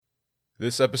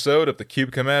This episode of the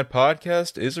Cube Command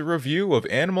podcast is a review of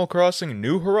Animal Crossing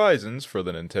New Horizons for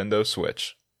the Nintendo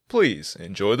Switch. Please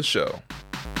enjoy the show.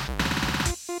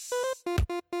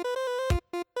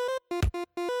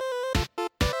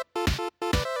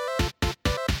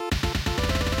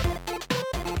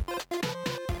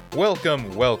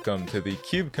 Welcome to the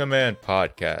Cube Command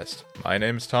podcast. My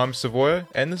name is Tom Savoya,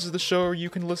 and this is the show where you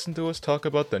can listen to us talk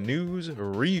about the news,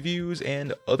 reviews,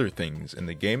 and other things in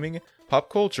the gaming, pop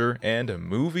culture, and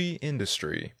movie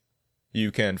industry.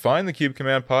 You can find the Cube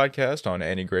Command podcast on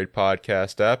any great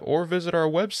podcast app or visit our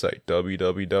website,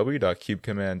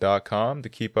 www.cubecommand.com, to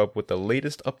keep up with the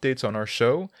latest updates on our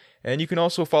show, and you can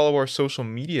also follow our social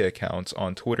media accounts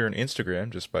on Twitter and Instagram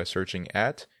just by searching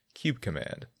at Cube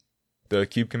Command. The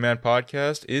Cube Command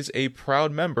podcast is a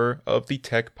proud member of the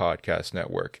Tech Podcast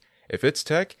Network. If it's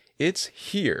tech, it's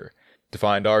here. To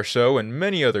find our show and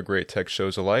many other great tech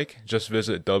shows alike, just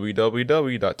visit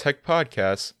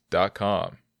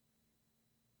www.techpodcasts.com.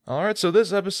 Alright, so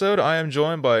this episode I am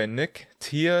joined by Nick,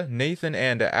 Tia, Nathan,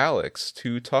 and Alex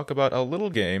to talk about a little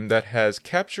game that has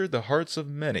captured the hearts of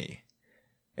many.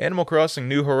 Animal Crossing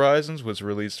New Horizons was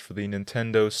released for the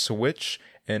Nintendo Switch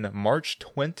in March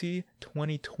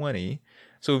 2020,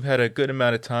 so we've had a good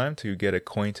amount of time to get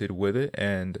acquainted with it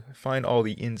and find all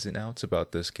the ins and outs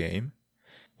about this game.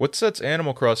 What sets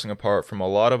Animal Crossing apart from a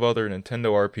lot of other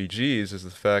Nintendo RPGs is the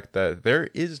fact that there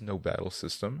is no battle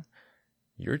system.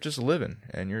 You're just living,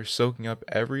 and you're soaking up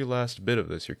every last bit of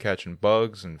this. You're catching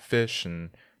bugs and fish and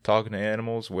talking to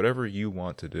animals, whatever you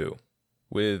want to do.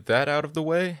 With that out of the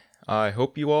way, I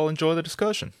hope you all enjoy the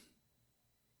discussion.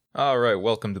 Alright,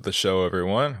 welcome to the show,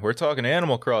 everyone. We're talking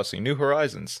Animal Crossing New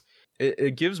Horizons.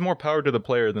 It gives more power to the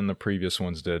player than the previous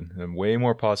ones did, and way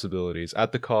more possibilities,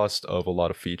 at the cost of a lot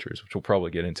of features, which we'll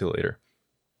probably get into later.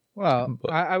 Well,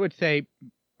 I would say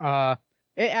it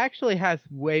actually has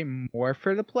way more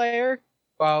for the player,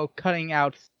 while cutting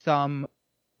out some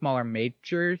smaller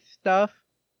major stuff.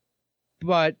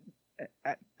 But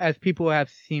as people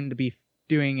have seemed to be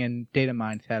doing in data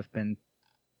mines, have been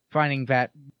finding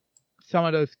that some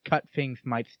of those cut things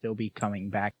might still be coming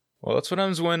back. Well, that's what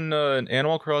happens when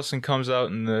Animal Crossing comes out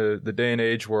in the day and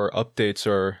age where updates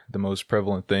are the most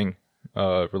prevalent thing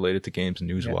related to games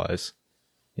news-wise.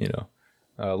 Yeah. You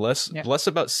know, less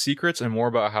about secrets and more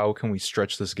about how can we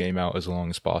stretch this game out as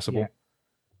long as possible,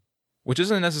 which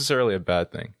isn't necessarily a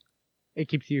bad thing. It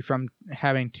keeps you from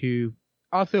having to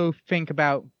also think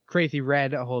about Crazy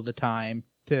Red all the time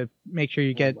to make sure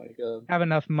you have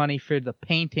enough money for the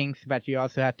paintings, but you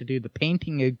also have to do the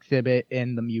painting exhibit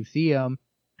in the museum.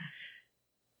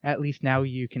 At least now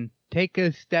you can take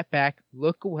a step back,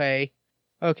 look away.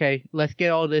 Okay, let's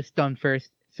get all this done first,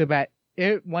 so that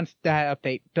once that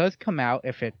update does come out,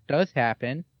 if it does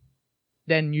happen,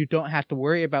 then you don't have to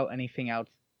worry about anything else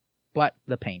but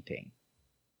the painting.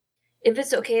 If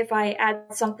it's okay if I add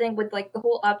something with like the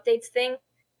whole updates thing,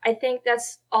 I think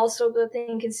that's also a good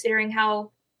thing considering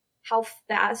how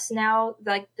fast now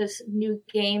like this new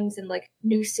games and like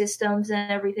new systems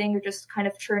and everything are just kind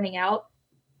of churning out.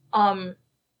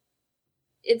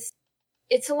 It's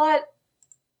a lot.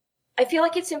 I feel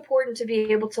like it's important to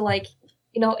be able to like,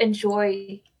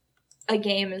 enjoy a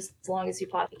game as long as you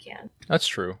possibly can. That's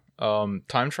true.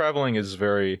 Time traveling is a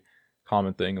very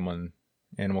common thing among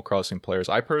Animal Crossing players.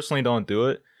 I personally don't do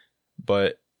it,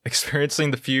 but experiencing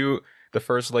the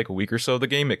first like week or so of the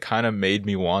game, it kind of made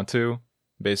me want to,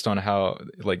 based on how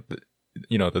like the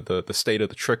state of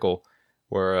the trickle,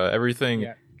 where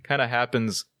everything kind of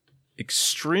happens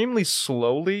extremely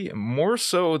slowly, more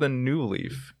so than New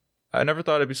Leaf. I never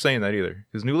thought I'd be saying that either,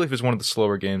 because New Leaf is one of the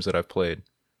slower games that I've played,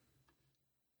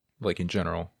 like in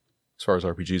general, as far as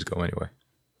RPGs go anyway.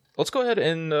 Let's go ahead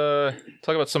and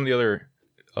talk about some of the other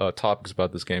topics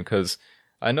about this game, because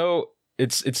I know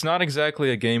it's not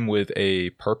exactly a game with a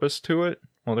purpose to it.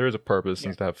 Well, there is a purpose,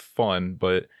 and to have fun,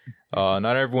 but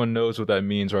not everyone knows what that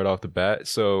means right off the bat.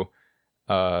 So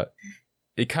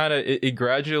it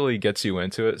gradually gets you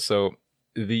into it. So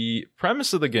the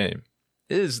premise of the game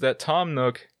is that Tom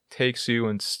Nook takes you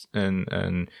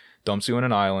and dumps you on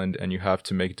an island, and you have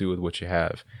to make do with what you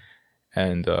have.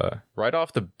 And right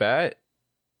off the bat,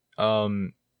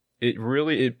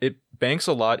 it banks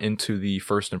a lot into the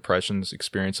first impressions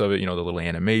experience of it. The little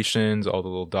animations, all the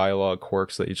little dialogue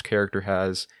quirks that each character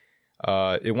has.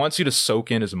 It wants you to soak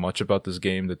in as much about this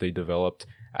game that they developed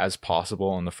as possible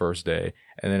on the first day,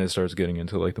 and then it starts getting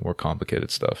into like the more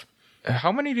complicated stuff.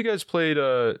 How many of you guys played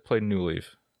New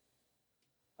Leaf?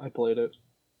 I played it.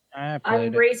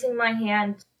 I'm raising my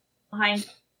hand behind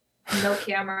no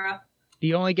camera.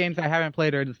 The only games I haven't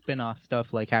played are the spin-off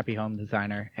stuff like Happy Home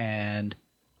Designer and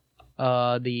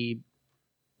the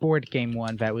board game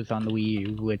one that was on the Wii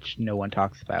U, which no one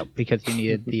talks about because you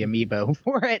needed the amiibo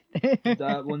for it.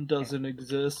 That one doesn't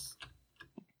exist.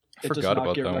 I forgot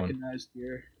about that one. Recognized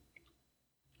here.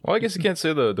 Well, I guess you can't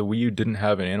say the Wii U didn't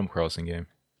have an Animal Crossing game.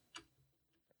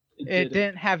 It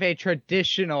didn't have a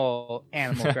traditional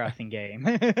Animal Crossing game.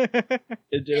 It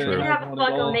It didn't didn't have have one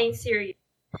like at all. a main series.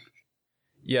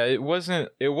 Yeah, it wasn't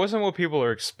what people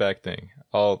are expecting.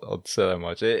 I'll say that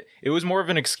much. It was more of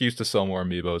an excuse to sell more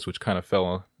amiibos, which kind of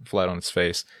fell flat on its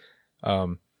face.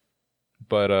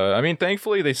 But I mean,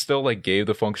 thankfully they still like gave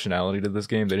the functionality to this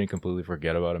game. They didn't completely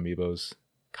forget about amiibos,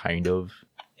 kind of.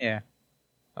 Yeah.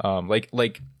 Like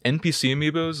NPC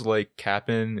amiibos like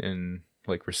Cap'n and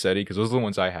like Resetti, because those are the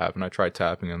ones I have, and I tried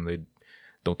tapping them, they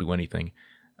don't do anything.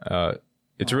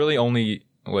 It's really only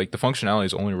like the functionality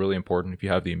is only really important if you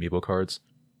have the amiibo cards.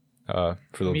 For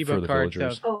the Amiibo cards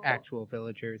villagers. of actual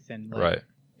villagers, and like, Right.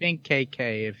 I think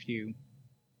KK if you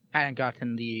hadn't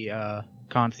gotten the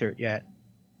concert yet.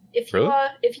 If you Really?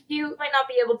 if you might not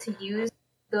be able to use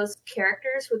those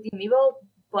characters with the amiibo,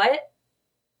 but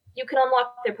you can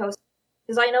unlock their posts.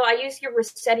 Because I know I used your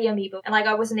Rossetti amiibo, and like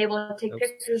I wasn't able to take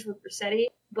pictures with Rossetti,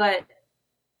 but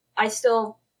I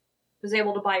still was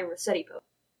able to buy a Rossetti post.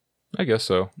 I guess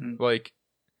so. Mm. Like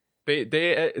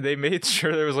they made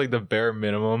sure there was like the bare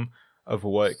minimum of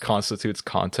what constitutes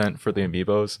content for the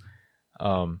amiibos.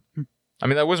 I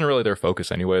mean, that wasn't really their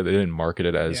focus anyway. They didn't market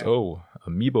it as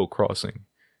amiibo crossing,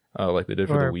 like they did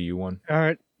for the Wii U one.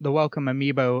 Or the welcome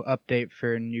amiibo update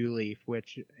for New Leaf,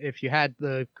 which if you had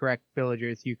the correct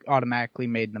villagers, you automatically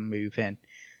made them move in.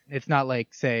 It's not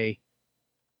like, say,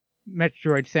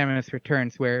 Metroid Samus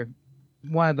Returns, where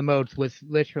one of the modes was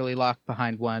literally locked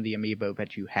behind one of the amiibo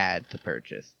that you had to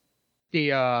purchase.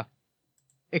 The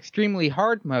extremely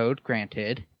hard mode,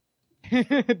 granted,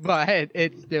 but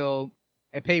it's still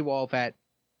a paywall that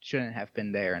shouldn't have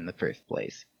been there in the first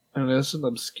place. And it's an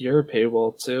obscure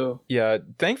paywall too. Yeah,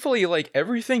 thankfully, like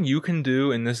everything you can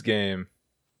do in this game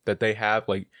that they have,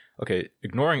 like, okay,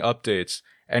 ignoring updates,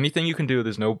 anything you can do,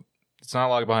 it's not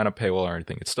locked behind a paywall or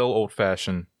anything. It's still old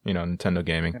fashioned, Nintendo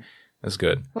gaming. Okay. That's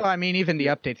good. Well, I mean, even the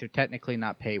updates are technically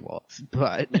not paywalls,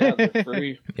 but Yeah, they're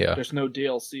free. Yeah. There's no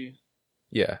DLC.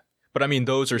 Yeah. But I mean,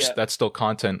 those are Yeah. that's still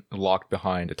content locked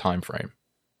behind a time frame.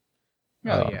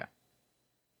 yeah.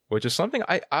 Which is something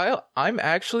I'm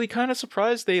actually kind of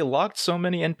surprised they locked so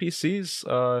many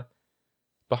NPCs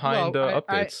behind Well,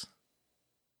 updates.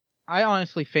 I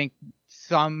honestly think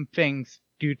some things,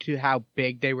 due to how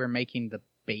big they were making the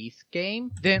base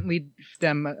game, didn't leave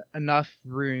them enough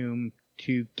room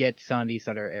to get some of these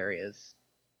other areas,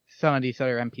 some of these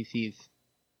other NPCs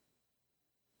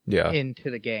Yeah. into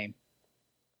the game.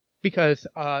 Because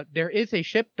there is a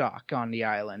ship dock on the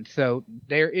island, so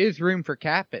there is room for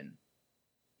Cap'n.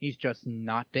 He's just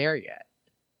not there yet.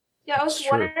 Yeah, I was That's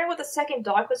true. wondering what the second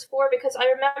dock was for, because I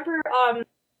remember, I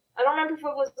don't remember if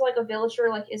it was like a villager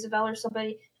like Isabel or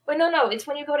somebody. But no, it's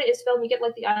when you go to Isabel and you get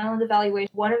like the island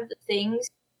evaluation. One of the things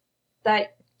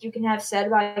that you can have said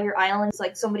about your island is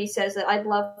like somebody says that I'd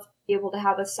love to be able to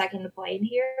have a second plane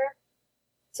here.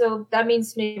 So that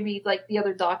means maybe like the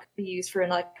other dock could be used for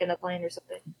like an plane or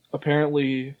something.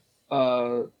 Apparently,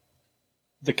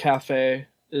 the cafe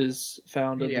is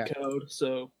found in Yeah. the code,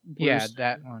 so Yeah, Bruce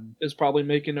that one. is probably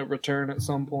making a return at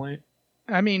some point.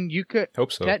 I mean, you could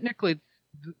Hope so. technically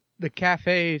the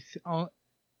cafe's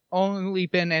only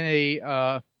been in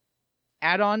a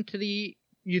add-on to the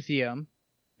museum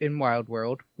in Wild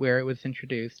World where it was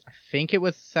introduced. I think it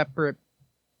was a separate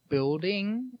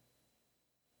building,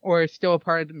 or still a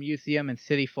part of the museum in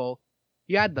City Folk.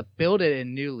 You had to build it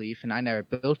in New Leaf, and I never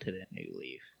built it in New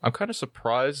Leaf. I'm kind of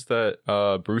surprised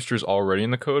that Brewster's already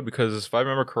in the code, because if I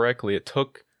remember correctly, it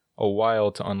took a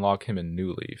while to unlock him in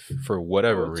New Leaf for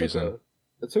whatever Well, reason.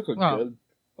 It took a Well- good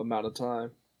amount of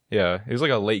time. Yeah, it was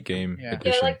like a late game Yeah.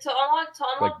 addition. Yeah, like to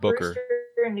unlock Like Booker.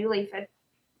 Brewster and New Leaf, I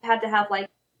had to have like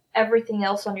everything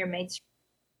else on your main screen.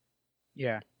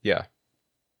 Yeah. Yeah.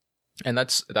 And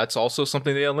that's also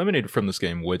something they eliminated from this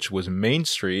game, which was Main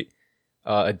Street,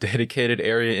 a dedicated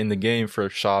area in the game for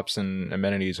shops and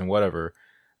amenities and whatever.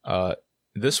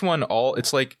 This one,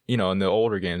 it's like, in the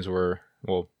older games where,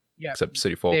 well, Yeah. except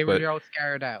City Folk, They but were all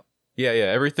scattered out. yeah,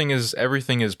 everything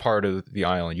is part of the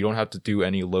island. You don't have to do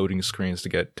any loading screens to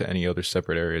get to any other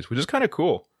separate areas, which is kind of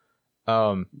cool.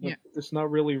 But Yeah. There's not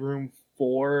really room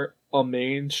for a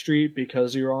main street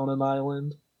because you're on an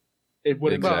island. It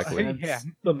wouldn't Exactly. make sense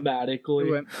Yeah.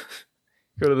 thematically.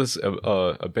 Go to this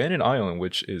abandoned island,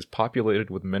 which is populated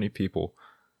with many people.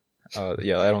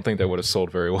 Yeah, I don't think that would have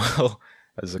sold very well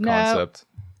as a No. concept.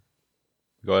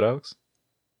 Go ahead, Alex.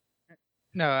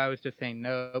 No, I was just saying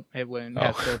nope. It wouldn't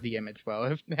have sold the image well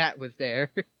if that was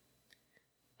there.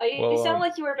 You sound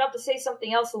like you were about to say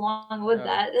something else along with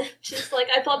that. Just like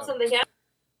I thought something happened.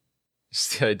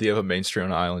 Just the idea of a Main Street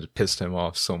on an island pissed him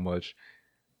off so much.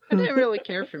 I didn't really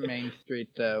care for Main Street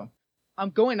though. I'm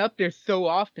going up there so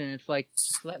often. It's like,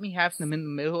 just let me have them in the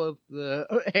middle of the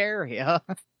area.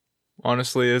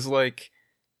 Honestly, it's like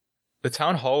the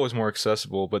town hall was more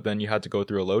accessible, but then you had to go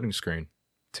through a loading screen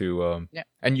to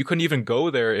and you couldn't even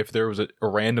go there if there was a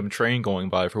random train going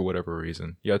by for whatever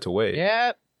reason. You had to wait.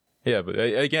 Yep. Yeah, but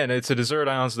again, it's a desert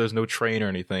island, so there's no train or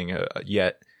anything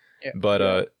yet. Yeah.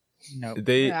 But no,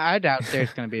 they I doubt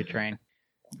there's going to be a train.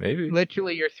 Maybe.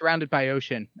 Literally, you're surrounded by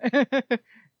ocean.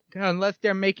 Unless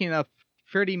they're making a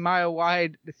 30-mile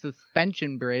wide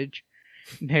suspension bridge,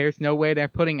 there's no way they're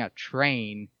putting a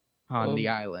train on the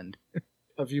island.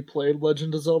 Have you played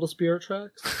Legend of Zelda Spirit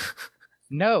Tracks?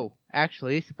 No,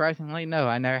 actually, surprisingly, no.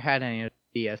 I never had any of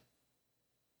the DS.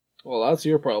 Well, that's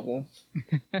your problem.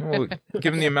 Well,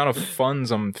 given the amount of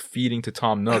funds I'm feeding to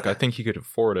Tom Nook, I think he could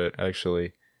afford it,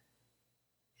 actually.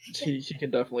 He can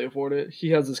definitely afford it.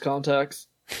 He has his contacts.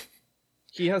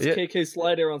 He has KK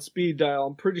Slider on speed dial.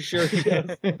 I'm pretty sure he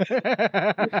has.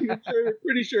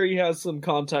 Pretty sure he has some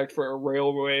contact for a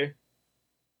railway.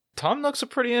 Tom Nook's a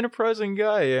pretty enterprising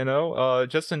guy, you know.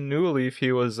 Justin Newleaf,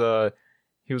 he was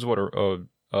what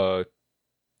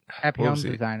Happy Home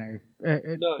Designer.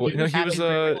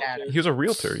 He was a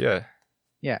realtor, yeah.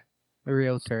 Yeah, a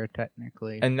realtor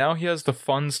technically. And now he has the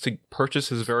funds to purchase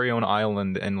his very own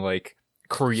island and like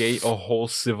create a whole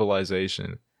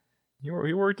civilization. He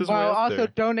worked his way up also there.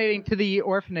 donating to the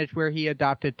orphanage where he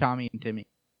adopted Tommy and Timmy.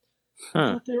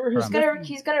 Huh.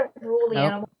 He's gonna rule the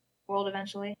animal world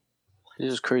eventually.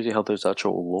 It's just crazy how there's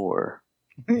actual lore.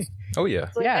 Oh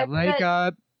yeah.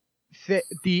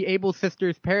 The Able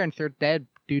sisters' parents are dead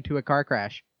due to a car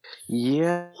crash.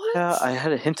 Yeah, I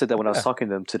had a hint of that when I was talking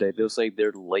to them today. They was like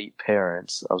their late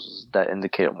parents. That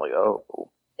indicated. I'm like,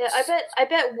 oh. Yeah, I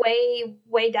bet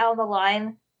way down the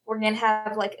line we're gonna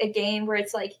have like a game where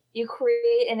it's like you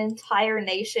create an entire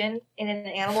nation in an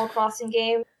Animal Crossing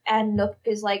game, and Nook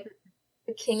is like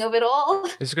the king of it all.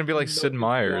 It's gonna be like Sid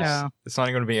Meier's. Yeah. It's not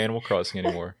even gonna be Animal Crossing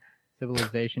anymore.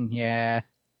 Civilization, yeah,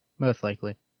 most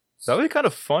likely. That would be kind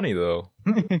of funny though.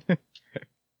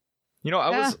 You know,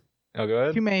 Oh, go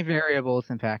ahead. Too many variables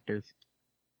and factors.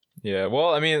 Yeah,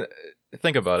 well, I mean,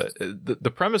 think about it.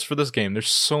 The premise for this game,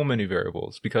 there's so many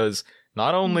variables because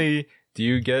not only do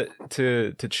you get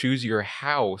to choose your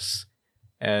house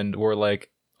and where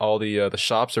like all the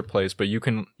shops are placed, but you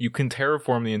can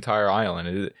terraform the entire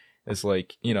island. It's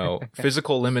like, you know,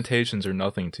 physical limitations are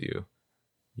nothing to you.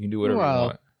 You can do whatever you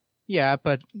want. Yeah,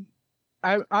 but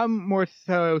I'm more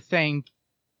so saying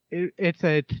it's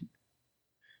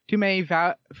too many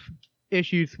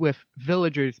issues with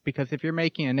villagers, because if you're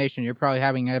making a nation, you're probably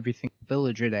having every single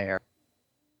villager there.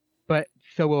 But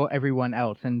so will everyone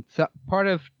else. And so part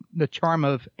of the charm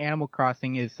of Animal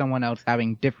Crossing is someone else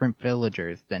having different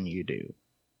villagers than you do.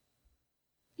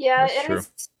 Yeah, That's true.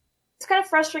 It's kind of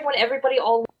frustrating when everybody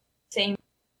all the same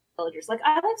villagers. Like,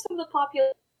 I like some of the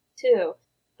population too,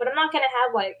 but I'm not gonna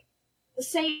have like the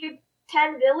same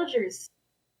 10 villagers.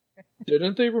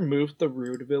 Didn't they remove the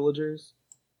rude villagers?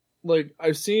 Like,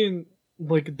 I've seen,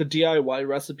 like, the DIY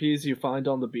recipes you find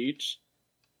on the beach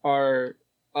are,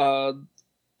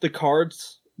 the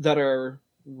cards that are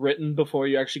written before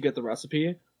you actually get the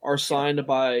recipe are signed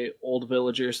by old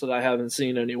villagers that I haven't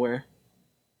seen anywhere.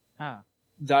 Ah.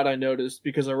 That I noticed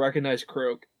because I recognized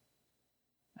Croak.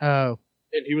 Oh.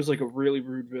 And he was, like, a really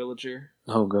rude villager.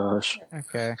 Oh, gosh.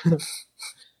 Okay.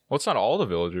 Well, it's not all the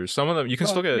villagers. Some of them, you can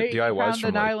still get DIYs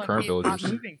from like, current villagers.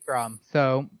 Not moving from,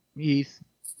 so he's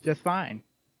just fine.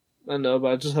 I know,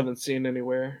 but I just haven't seen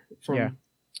anywhere from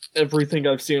everything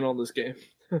I've seen on this game.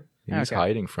 He's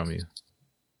hiding from you.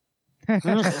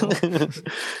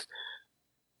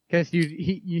 Because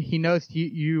he knows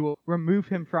you remove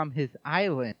him from his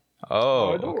island.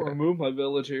 Oh, I don't remove my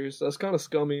villagers. That's kind of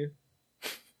scummy.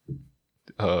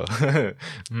 You're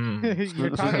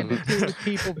talking to two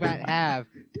people that have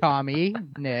Tommy,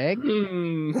 Nick.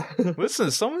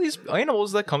 Listen, some of these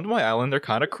animals that come to my island, they're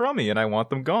kind of crummy, and I want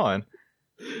them gone.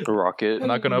 Rocket. I'm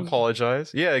not going to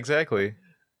apologize. Yeah, exactly.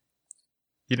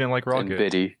 You didn't like Rocket.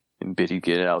 And Biddy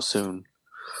get it out soon.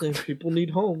 And people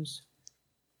need homes.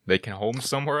 They can home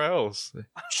somewhere else.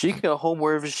 She can home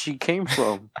wherever she came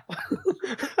from.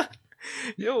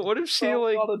 Yo, what if she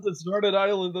like on a deserted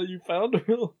island that you found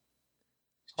her?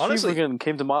 Honestly, she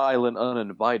came to my island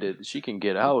uninvited. She can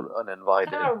get out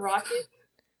uninvited. I got a Rocket.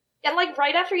 And like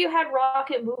right after you had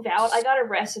Rocket move out, I got a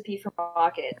recipe from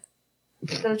Rocket.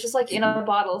 So it's just like in a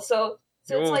bottle. So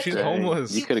So it's Oh, like she's Dang,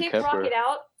 homeless. you you could've kick kept her. Rocket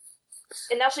out,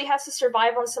 and now she has to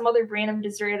survive on some other random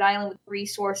deserted island with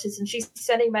resources, and she's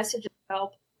sending messages of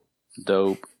help.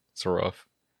 Dope. It's rough.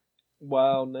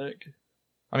 Wow, Nick.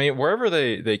 I mean, wherever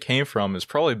they came from is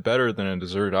probably better than a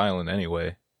deserted island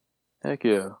anyway. Heck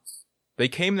yeah. They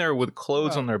came there with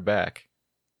clothes Well. on their back.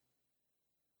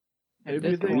 At Maybe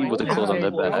this they point, with the now clothes on they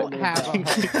their back. don't have a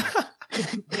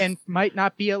home and might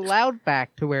not be allowed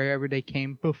back to wherever they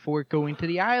came before going to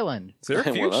the island. They're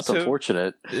Well, that's fugitive.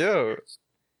 unfortunate. Yeah.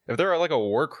 If they're like a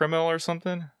war criminal or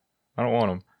something, I don't want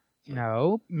them.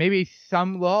 No, maybe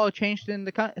some law changed in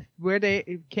the where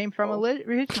they came from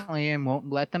originally and won't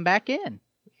let them back in.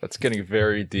 That's getting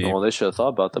very deep. Well, they should have thought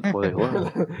about that before they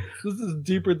left. This is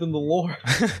deeper than the lore.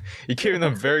 You're giving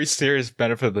them very serious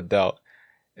benefit of the doubt.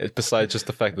 Besides just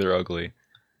the fact they're ugly.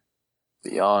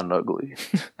 Beyond ugly.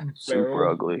 Super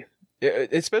Barrel. ugly.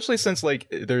 Especially since like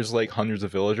there's like hundreds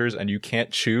of villagers and you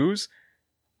can't choose.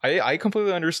 I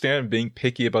completely understand being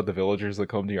picky about the villagers that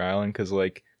come to your island because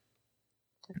like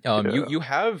Yeah. you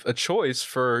have a choice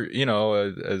for, you know,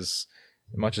 as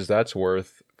much as that's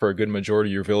worth, for a good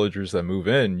majority of your villagers that move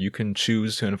in, you can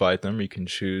choose to invite them, you can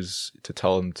choose to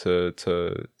tell them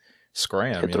to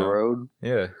scram, Hit you the know? road.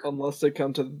 Yeah. Unless they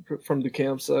come from the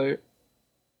campsite.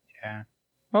 Yeah.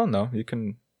 Well, no, you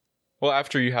can. Well,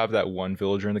 after you have that one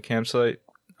villager in the campsite,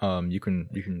 you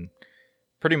can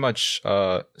pretty much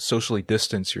socially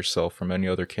distance yourself from any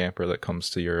other camper that comes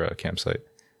to your campsite.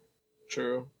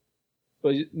 True.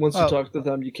 But once you Oh. talk to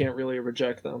them, you can't really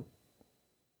reject them.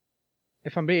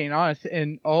 If I'm being honest,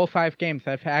 in all 5 games,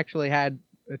 I've actually had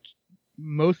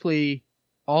mostly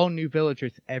all new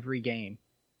villagers every game.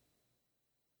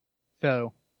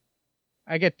 So,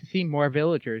 I get to see more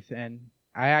villagers, and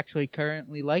I actually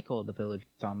currently like all the villagers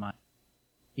on mine,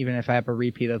 even if I have a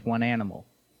repeat of one animal.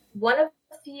 One of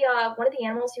the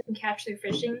animals you can catch through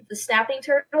fishing, the snapping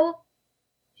turtle.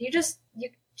 You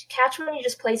catch one and you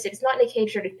just place it. It's not in a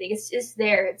cage or anything. It's just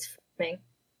there. It's swimming.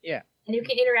 Yeah. And you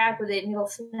can interact with it, and it'll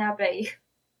snap at you.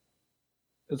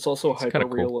 It's also It's kinda hyper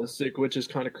cool. realistic, which is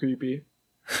kind of creepy.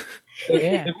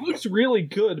 Yeah. It looks really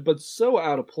good, but so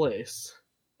out of place.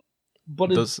 But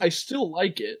Does- I still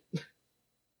like it.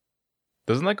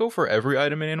 Doesn't that go for every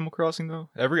item in Animal Crossing though?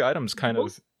 Every item's kind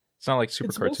of. It's not like super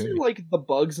It's cartoony. mostly like the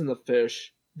bugs and the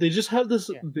fish. They just have this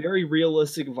Yeah. very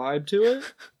realistic vibe to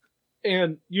it,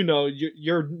 and you know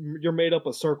you're made up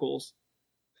of circles.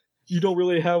 You don't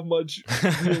really have much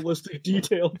realistic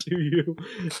detail to you.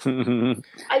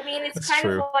 I mean, it's That's kind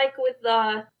true. of like with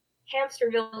the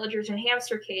hamster villagers and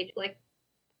hamster cage, like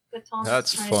what Tom's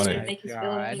That's trying funny. to do to make his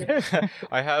God. village.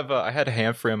 I had a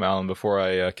hamster in my island before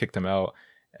I kicked him out,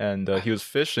 and he was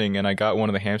fishing, and I got one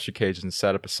of the hamster cages and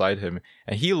sat up beside him,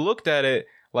 and he looked at it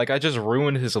like I just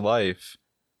ruined his life,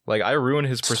 like I ruined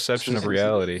his perception of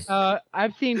reality.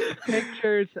 I've seen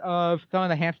pictures of some of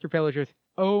the hamster villagers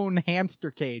own hamster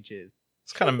cages.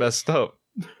 It's kind of messed up.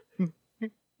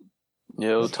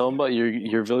 Yo, tell them about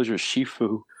your villager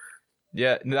Shifu.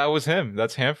 Yeah, that was him.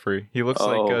 That's Hamfrey. He looks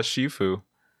like Oh. Shifu,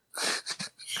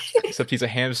 except he's a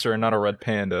hamster and not a red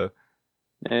panda.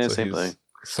 Yeah, So same he's thing.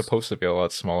 supposed to be a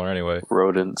lot smaller anyway.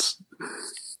 Rodents.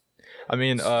 I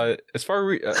mean, as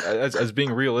far as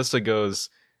being realistic goes,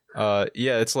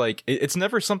 yeah, it's like it's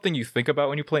never something you think about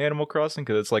when you play Animal Crossing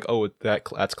because it's like, oh,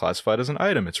 that's classified as an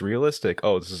item. It's realistic.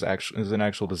 Oh, this is an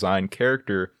actual design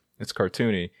character. It's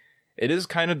cartoony. It is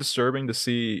kind of disturbing to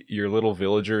see your little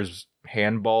villager's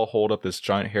handball hold up this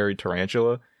giant hairy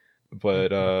tarantula, but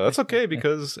that's okay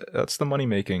because that's the money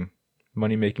making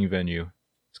venue.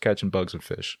 It's catching bugs and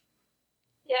fish.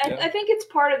 Yeah, Yeah. I think it's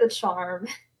part of the charm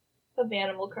of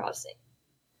Animal Crossing.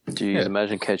 Jeez, Yeah.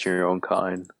 imagine catching your own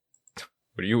kind.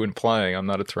 What are you implying? I'm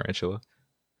not a tarantula.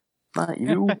 Not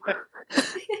you.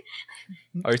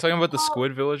 Are you talking about the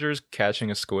squid villagers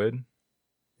catching a squid?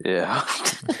 Yeah.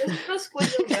 There's no squid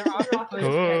They're obviously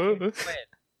Oh. catching squid.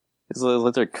 It's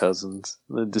like their cousins,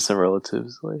 the distant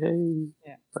relatives. Like, hey,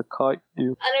 Yeah. I caught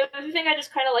you. Another thing I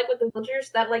just kind of like with the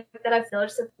villagers that I've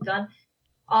noticed that they've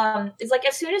done, is like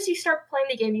as soon as you start playing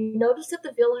the game, you notice that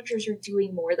the villagers are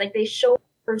doing more. Like they show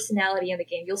personality in the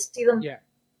game. You'll see them Yeah.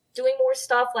 doing more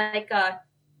stuff, like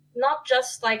not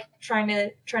just like trying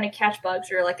to catch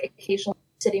bugs or like occasionally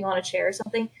sitting on a chair or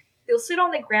something. They'll sit on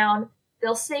the ground.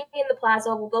 They'll sing in the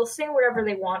plaza. They'll sing wherever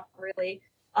they want. Really,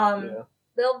 Yeah.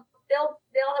 they'll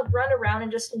run around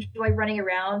and just enjoy running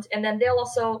around, and then they'll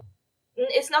also.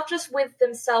 It's not just with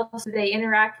themselves; they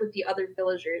interact with the other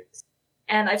villagers.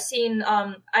 And I've seen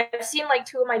like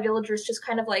 2 of my villagers just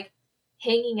kind of like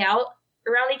hanging out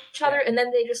around each other, and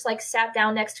then they just like sat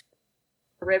down next to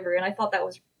the river, and I thought that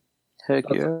was Heck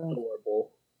That's yeah.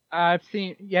 adorable. I've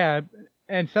seen, yeah,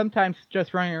 And sometimes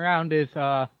just running around is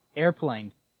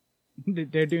airplane.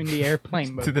 They're doing the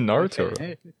airplane mode. To the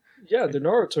Naruto. Yeah, the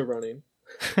Naruto running.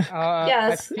 Yes.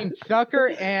 I've seen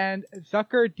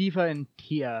Zucker, Diva, and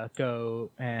Tia go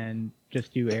and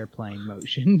just do airplane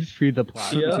motions through the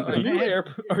plot. Yeah,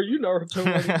 are you Naruto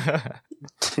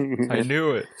running? I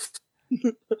knew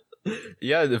it.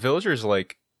 Yeah, the villagers,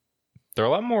 like, they're a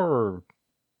lot more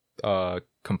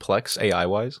complex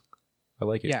AI-wise. I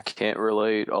like it. Yeah. Can't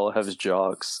relate. All I have is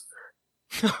jocks.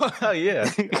 Yeah.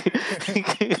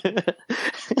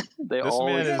 They This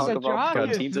always man is- talk The about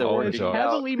jock teams is that are all working jock.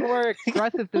 out. heavily more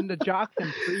expressive than the jocks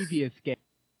in previous games.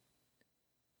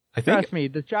 I think Trust me,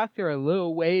 the jocks are a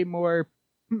little way more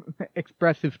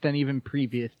expressive than even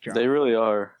previous jocks. They really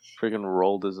are. Freaking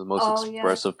Rolled is the most Oh, yeah.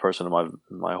 expressive person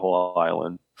in my whole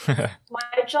island.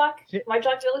 My jock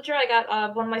villager, I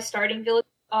got one of my starting village,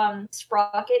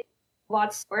 Sprocket,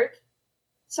 Wadsworth.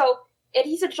 So, and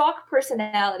he's a jock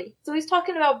personality. So he's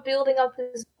talking about building up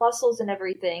his muscles and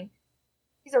everything.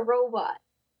 He's a robot.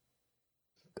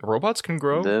 robots can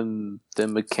grow. Then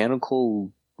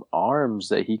mechanical arms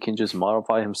that he can just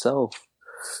modify himself.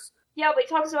 Yeah, but he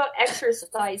talks about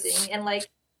exercising and, like,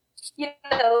 you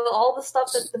know, all the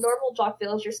stuff that the normal jock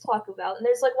villagers talk about. And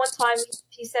there's, like, one time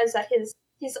he says that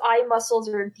his eye muscles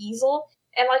are diesel.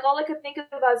 And, like, all I could think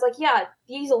about is, like, yeah,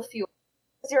 diesel fuel.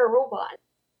 Because you're a robot.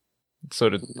 So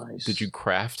Nice. did you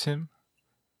craft him?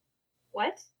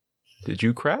 What? Did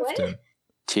you craft What? him?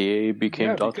 TA became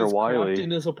Yeah, Dr. because Wily.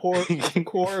 crafting is a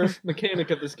core mechanic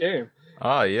of this game.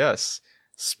 Ah, yes.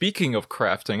 Speaking of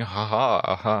crafting,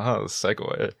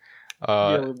 segue.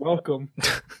 You're welcome.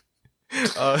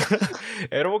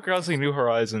 Animal Crossing New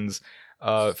Horizons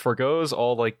forgoes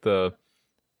all like the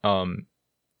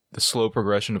slow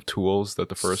progression of tools that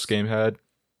the first games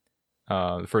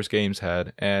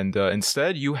had, and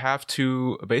instead you have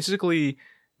to basically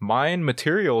mine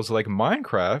materials like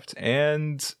Minecraft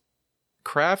and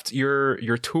craft your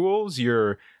tools,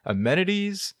 your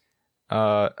amenities.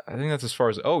 I think that's as far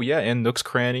as and Nook's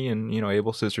Cranny and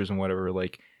Able Sisters and whatever.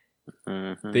 Like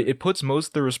Mhm. it puts most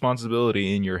of the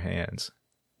responsibility in your hands.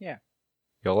 Yeah.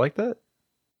 Y'all like that?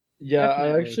 Yeah, I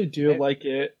Definitely. actually do It- like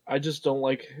it. I just don't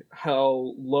like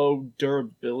how low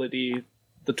durability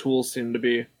the tools seem to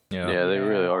be. Yeah, they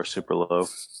really are super low.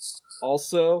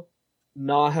 Also,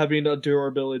 not having a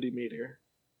durability meter.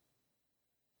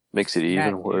 Makes it That even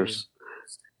too. worse.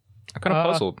 I'm kind of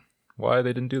Uh, puzzled why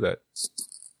they didn't do that.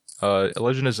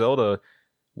 Legend of Zelda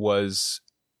was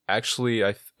actually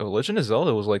Legend of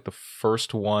Zelda was like the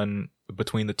first one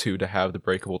between the two to have the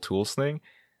breakable tools thing.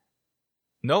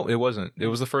 No, it wasn't. It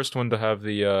was the first one to have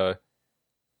the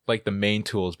like the main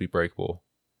tools be breakable,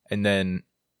 and then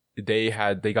they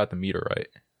got the meter right.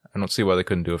 I don't see why they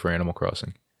couldn't do it for Animal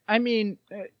Crossing. I mean,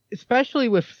 especially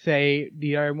with, say,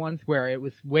 the other ones where it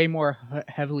was way more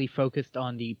heavily focused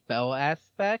on the bell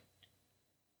aspect,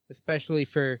 especially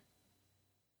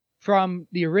from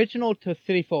the original to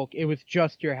City Folk, it was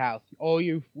just your house. All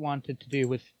you wanted to do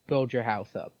was build your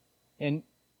house up. In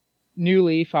New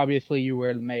Leaf, obviously you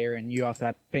were the mayor and you also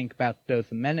had to think about those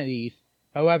amenities.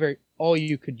 However, all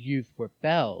you could use were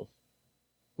bells,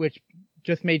 which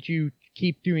just made you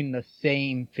keep doing the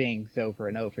same things over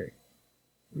and over.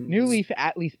 New Leaf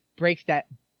at least breaks that,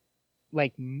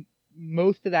 like,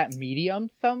 most of that medium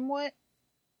somewhat,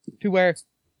 to where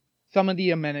some of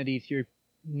the amenities you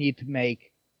need to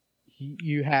make,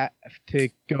 you have to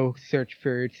go search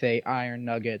for, say, iron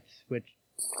nuggets, which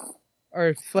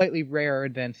are slightly rarer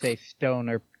than, say, stone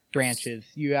or branches.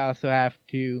 You also have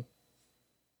to,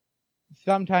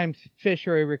 sometimes fish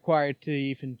are required to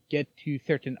even get to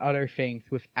certain other things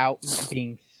without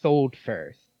being sold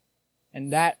first.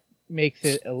 And that makes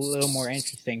it a little more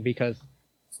interesting because,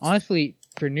 honestly,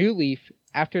 for New Leaf,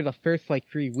 after the first,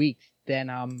 3 weeks, then,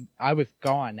 I was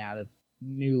gone out of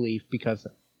New Leaf because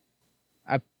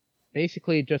I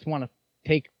basically just want to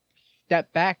take a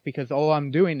step back because all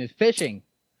I'm doing is fishing.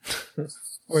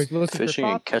 Or looking Fishing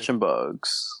for and fossils. catching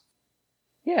bugs,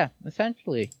 Yeah,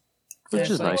 essentially. which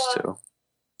Yeah, is so- nice too.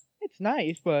 It's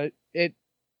nice, but it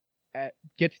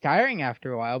gets tiring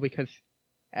after a while because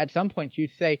at some point you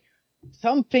say,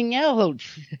 something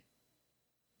else!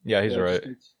 Yeah, he's Yeah, it right. just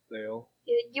gets stale.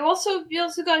 You also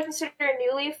gotta consider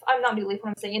New Leaf. I'm not New Leaf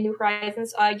when I'm saying New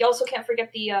Horizons. You also can't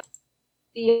forget the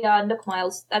Nook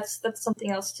Miles. That's something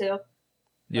else too.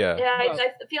 Yeah. Yeah, Well-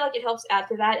 I feel like it helps add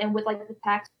to that, and with like the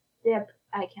tax,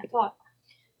 I can't talk.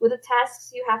 With the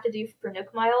tasks you have to do for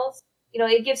Nook Miles,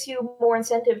 it gives you more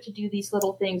incentive to do these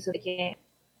little things in the game.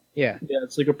 Yeah. Yeah,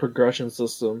 it's like a progression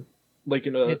system, like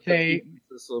in a It's a- achievement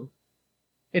system.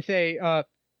 It's a,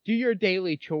 do your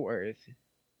daily chores,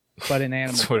 but in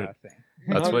Animal That's what it- Crossing.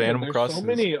 That's what Animal There's Crossing so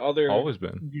many other always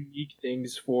been. unique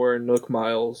things for Nook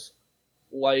Miles.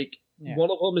 Like, one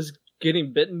of them is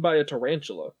getting bitten by a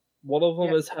tarantula. One of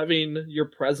them is having your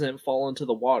present fall into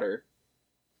the water.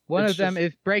 One of them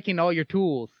is breaking all your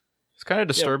tools. It's kind of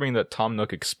disturbing that Tom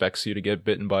Nook expects you to get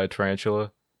bitten by a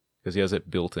tarantula because he has it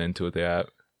built into the app.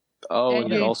 Oh,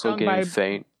 and then also getting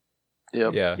faint.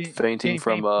 Yep. Yeah, fainting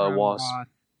from wasp.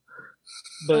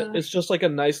 But it's just like a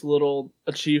nice little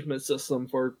achievement system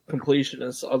for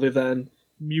completionists, other than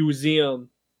museum,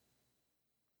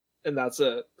 and that's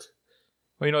it.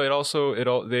 Well,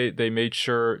 they made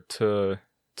sure to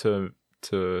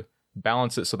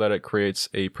balance it so that it creates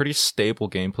a pretty stable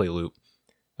gameplay loop.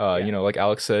 Like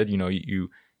Alex said, you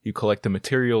collect the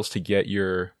materials to get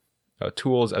your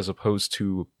tools as opposed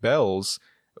to bells,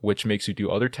 which makes you do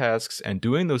other tasks, and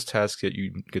doing those tasks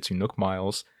gets you Nook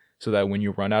Miles, so that when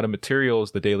you run out of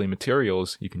materials, the daily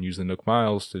materials, you can use the Nook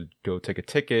Miles to go take a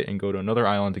ticket and go to another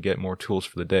island to get more tools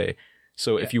for the day.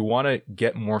 So if you want to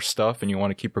get more stuff and you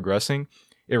want to keep progressing,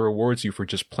 it rewards you for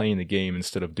just playing the game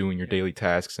instead of doing your daily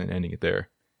tasks and ending it there.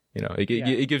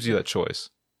 It gives you that choice.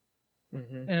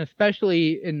 Mm-hmm. And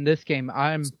especially in this game,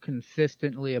 I'm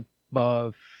consistently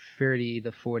above 30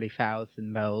 to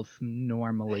 40,000 bells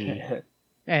normally.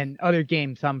 And other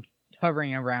games, I'm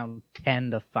hovering around 10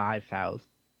 to 5,000.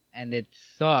 And it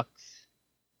sucks,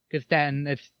 because then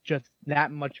it's just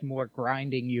that much more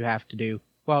grinding you have to do.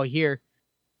 While here,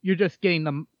 you're just getting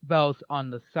the bells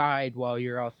on the side while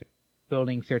you're also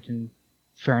building certain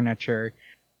furniture.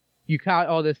 You caught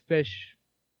all this fish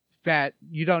that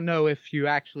you don't know if you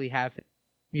actually have a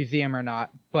museum or not,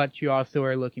 but you also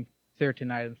are looking for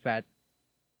certain items that...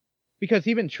 Because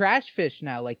even trash fish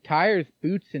now, like tires,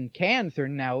 boots, and cans are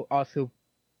now also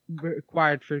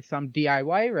required for some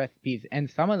DIY recipes, and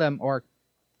some of them are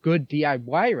good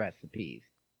DIY recipes.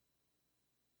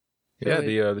 So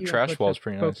the trash wall is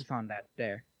pretty nice. Focus on that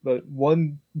there. But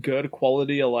one good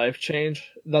quality of life change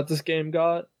that this game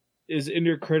got is in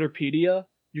your Critterpedia,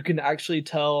 you can actually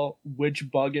tell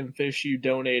which bug and fish you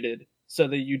donated, so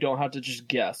that you don't have to just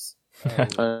guess. I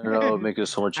don't know, it would make it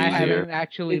so much easier. I haven't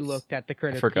actually looked at the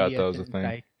Critterpedia. I forgot that was a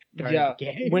thing.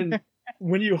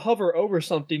 When you hover over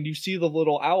something, you see the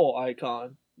little owl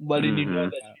icon, letting you know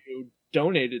that you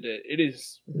donated it. It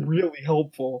is really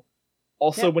helpful.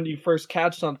 Also, when you first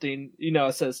catch something,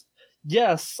 it says,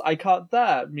 "Yes, I caught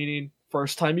that," meaning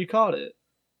first time you caught it.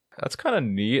 That's kind of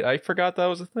neat. I forgot that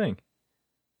was a thing.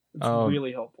 It's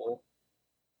really helpful.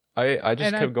 I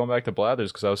just kept going back to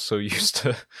Blathers because I was so used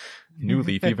to New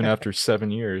Leaf, even after 7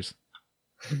 years.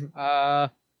 I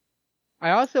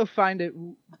also find it...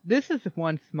 This is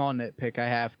one small nitpick I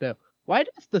have, though. Why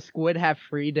does the squid have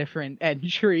 3 different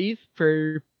entries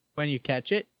for when you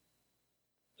catch it?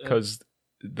 Because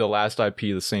the last IP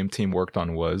the same team worked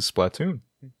on was Splatoon.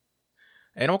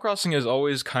 Animal Crossing has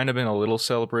always kind of been a little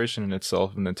celebration in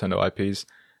itself of Nintendo IPs.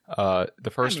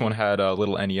 The first one had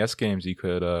little NES games you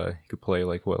could play,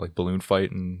 like Balloon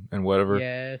Fight and whatever.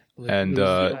 Yes, and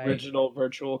the original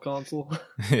Virtual Console.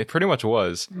 It pretty much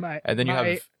was. And then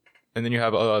you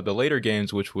have the later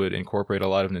games, which would incorporate a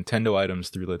lot of Nintendo items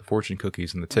through the fortune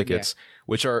cookies and the tickets,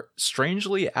 which are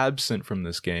strangely absent from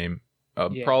this game.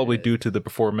 Probably due to the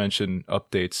before mentioned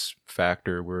updates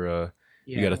factor, where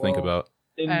you got to think about.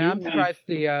 And I'm surprised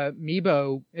the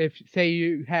amiibo, if say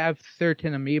you have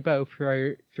certain amiibo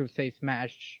for say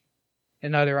Smash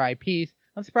and other IPs,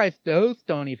 I'm surprised those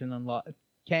don't even unlock.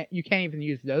 You can't even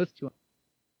use those to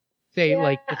say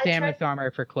like the Samus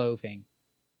armor for clothing.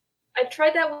 I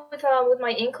tried that with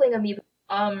my Inkling amiibo,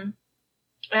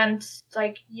 and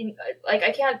I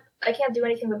can't do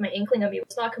anything with my Inkling amiibo.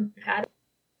 It's not compatible.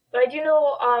 But I do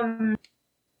know,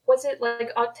 was it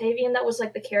like Octavian that was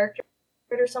like the character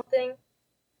or something?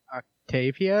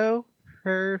 Octavio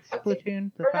for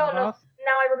Splatoon? No. Now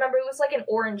I remember it was like an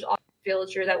orange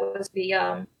villager that was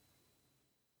the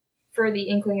for the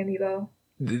Inkling amiibo.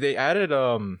 They added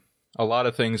a lot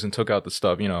of things and took out the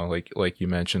stuff, like you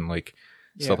mentioned, like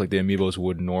stuff like the amiibos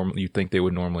you'd think they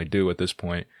would normally do at this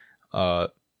point.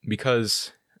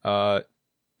 Because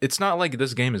it's not like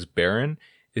this game is barren.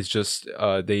 It's just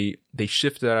they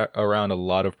shifted around a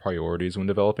lot of priorities when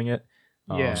developing it.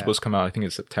 It was supposed to come out, I think,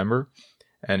 in September,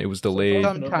 and it was delayed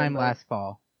sometime last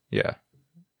fall. Yeah,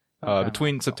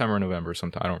 between September and November,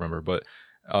 sometime I don't remember, but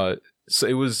so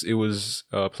it was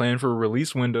planned for a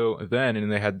release window then,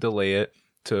 and they had to delay it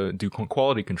to do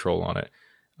quality control on it.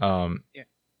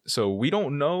 So we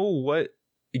don't know what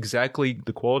exactly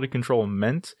the quality control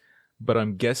meant, but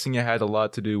I'm guessing it had a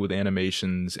lot to do with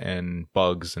animations and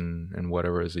bugs and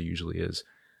whatever, as it usually is.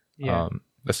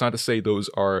 That's not to say those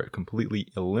are completely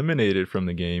eliminated from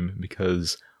the game,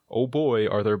 because oh boy,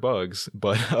 are there bugs.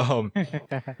 But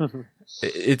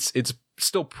it's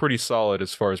still pretty solid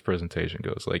as far as presentation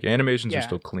goes. Like, animations are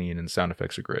still clean and sound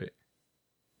effects are great.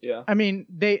 Yeah. I mean,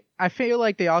 I feel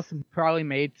like they also probably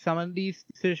made some of these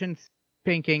decisions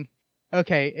thinking,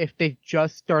 okay, if they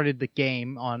just started the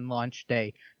game on launch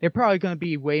day, they're probably going to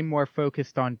be way more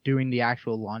focused on doing the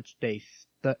actual launch day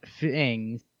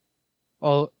things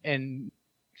all in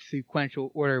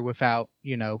sequential order without,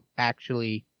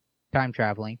 actually time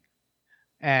traveling,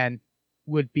 and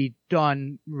would be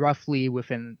done roughly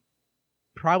within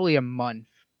probably a month,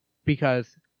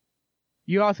 because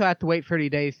you also have to wait 30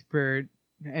 days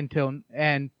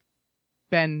and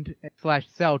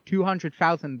spend/sell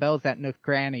 200,000 bells at Nook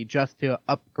Granny just to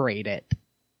upgrade it.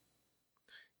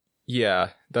 Yeah,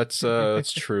 that's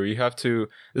true. You have to.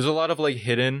 There's a lot of like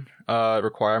hidden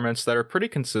requirements that are pretty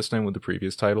consistent with the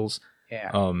previous titles.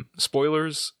 Yeah.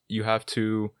 Spoilers. You have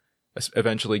to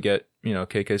eventually get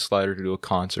KK Slider to do a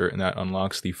concert, and that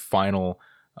unlocks the final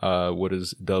what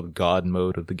is dubbed God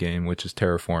mode of the game, which is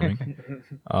terraforming.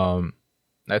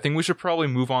 I think we should probably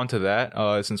move on to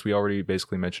that since we already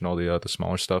basically mentioned all the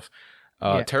smaller stuff.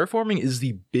 Terraforming is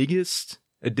the biggest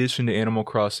addition to Animal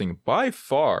Crossing by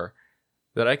far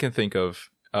that I can think of.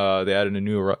 They added a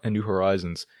New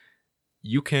Horizons.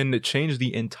 You can change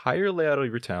the entire layout of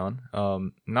your town.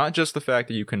 Not just the fact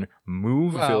that you can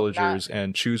move villagers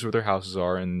and choose where their houses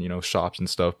are and shops and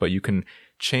stuff, but you can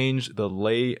change the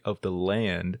lay of the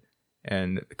land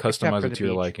and customize it to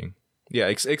your liking. Yeah,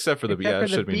 except for the beach. Yeah, it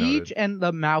should be noted. The beach and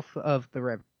the mouth of the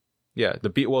river. Yeah, the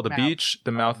beach,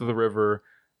 the mouth of the river,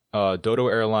 Dodo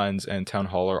Airlines, and Town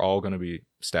Hall are all going to be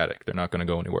static. They're not going to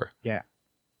go anywhere. Yeah.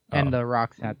 And the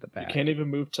rocks at the back. You can't even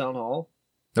move Town Hall?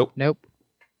 Nope.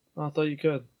 Oh, I thought you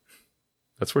could.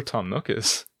 That's where Tom Nook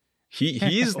is.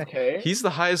 He's okay. He's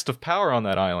the highest of power on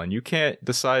that island. You can't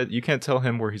tell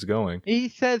him where he's going. He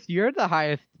says you're the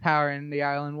highest power in the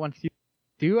island once you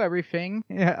do everything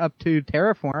up to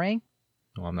terraforming.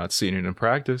 Well, I'm not seeing it in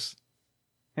practice.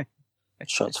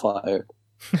 Shots fired.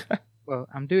 Well,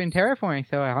 I'm doing terraforming,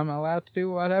 so I'm allowed to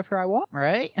do whatever I want,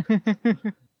 right?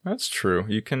 That's true.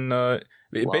 You can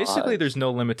basically there's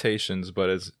no limitations, but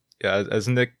as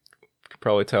Nick could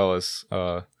probably tell us,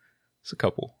 it's a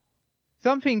couple.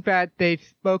 Something that they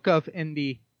spoke of in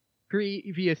the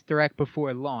previous direct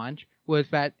before launch was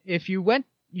that if you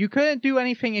couldn't do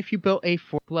anything if you built a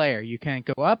fourth layer. You can't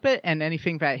go up it, and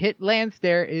anything that lands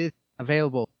there is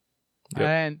available. Yep.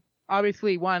 And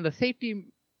obviously, one of the safety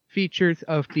features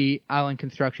of the island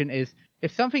construction is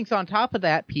if something's on top of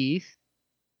that piece,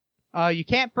 you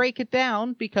can't break it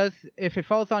down, because if it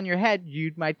falls on your head,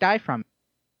 you might die from it.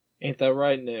 Ain't that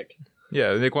right, Nick?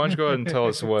 Yeah, Nick, why don't you go ahead and tell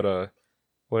us what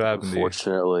happened?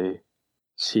 Unfortunately,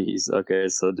 jeez. Okay,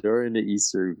 so during the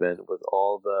Easter event, with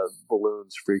all the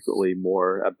balloons frequently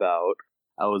more about,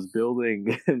 I was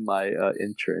building my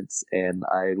entrance, and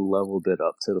I leveled it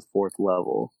up to the 4th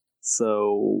level.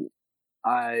 So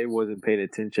I wasn't paying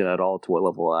attention at all to what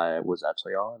level I was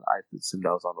actually on. I assumed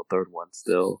I was on the 3rd one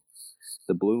still.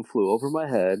 The balloon flew over my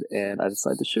head, and I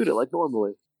decided to shoot it like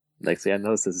normally. Next thing I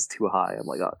noticed, this is too high. I'm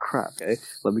like, oh crap, okay,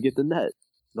 let me get the net.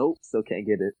 Nope, still can't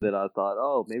get it. Then I thought,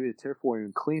 oh, maybe the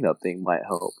terraforming cleanup thing might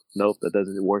help. Nope, that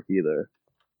doesn't work either.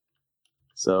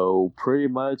 So pretty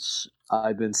much,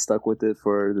 I've been stuck with it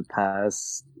for the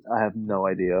past, I have no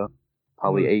idea,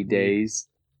 probably 8 days.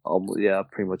 Yeah,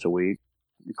 pretty much a week.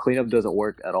 The cleanup doesn't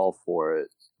work at all for it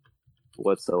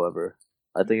whatsoever.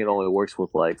 I think it only works with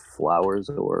like flowers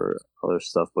or other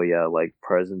stuff, but yeah, like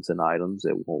presents and items,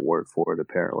 it won't work for it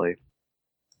apparently.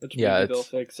 Which maybe they'll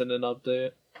fix in an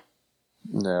update.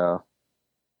 Yeah,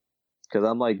 because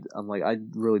I'm like, I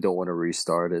really don't want to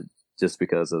restart it just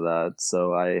because of that.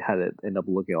 So I had it end up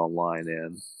looking online,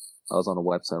 and I was on a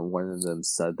website, and one of them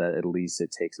said that at least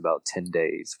it takes about 10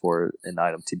 days for an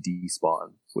item to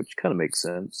despawn, which kind of makes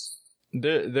sense.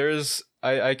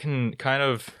 I can kind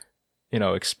of,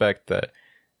 expect that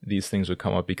these things would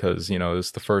come up because,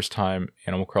 it's the first time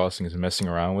Animal Crossing is messing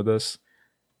around with this.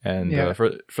 And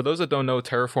for those that don't know,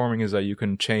 terraforming is that you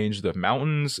can change the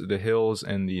mountains, the hills,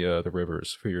 and the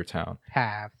rivers for your town.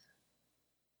 Paths.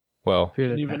 Well, you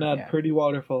can even add pretty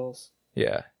waterfalls.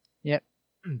 Yeah. Yep.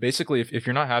 Basically, if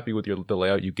you're not happy with the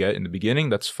layout you get in the beginning,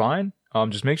 that's fine.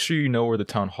 Just make sure you know where the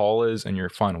town hall is, and you're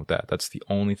fine with that. That's the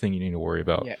only thing you need to worry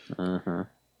about. Yeah. Uh-huh.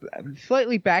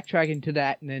 Slightly backtracking to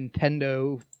that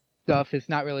Nintendo stuff is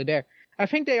not really there. I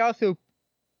think they also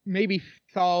maybe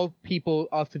saw people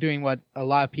also doing what a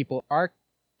lot of people are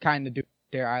kind of doing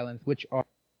with their islands,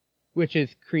 which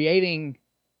is creating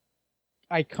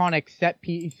iconic set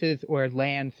pieces or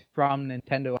lands from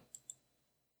Nintendo.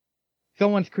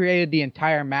 Someone's created the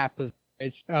entire map of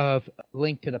of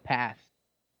Link to the Past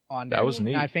on there. That was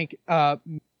neat. And I think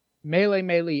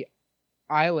Melee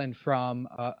Island from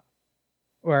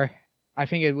or I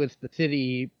think it was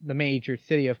the major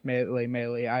city of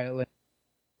Melee Island,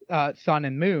 Sun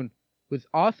and Moon, was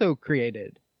also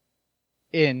created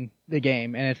in the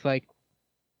game, and it's like,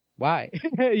 why?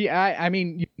 Yeah, I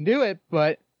mean, you can do it,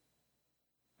 but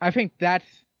I think that's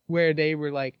where they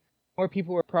were like, more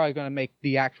people were probably going to make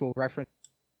the actual reference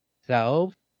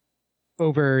themselves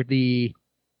over the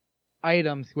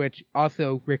items, which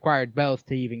also required bells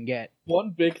to even get.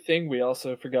 One big thing we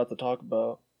also forgot to talk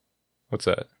about: What's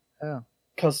that? Oh.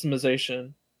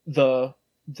 customization. The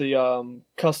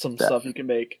custom stuff you can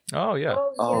make. Oh yeah.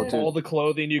 Oh, yeah. dude. All the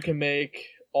clothing you can make,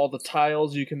 all the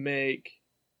tiles you can make.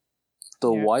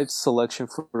 The Yeah. wide selection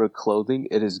for the clothing,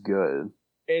 it is good.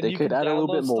 And They you could can add a little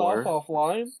download bit more. stuff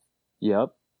offline Yep.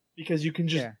 because you can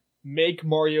just Yeah. make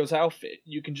Mario's outfit.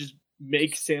 You can just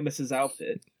make Samus's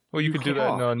outfit. Well, you could do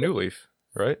that in New Leaf,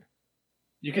 right?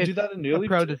 You can do that in New The Leaf.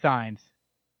 pro too? designs.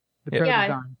 The Yeah. pro Yeah.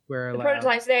 designs were The allowed. pro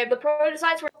designs, the pro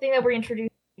designs were the thing that were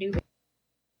introduced. New.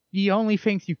 The only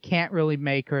things you can't really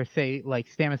make are, say, like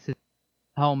Samus's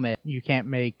helmet. You can't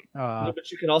make, No,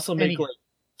 but you can also make any- like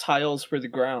tiles for the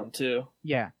ground too,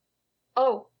 yeah.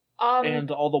 Oh, and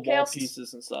all the wall chaos-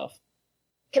 pieces and stuff.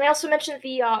 Can I also mention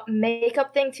the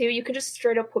makeup thing too? You can just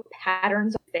straight up put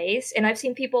patterns on the face, and I've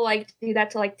seen people like do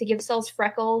that to give themselves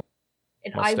freckles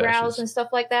and Mustaches. eyebrows and stuff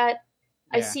like that.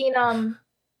 I've Yeah. seen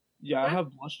Yeah, I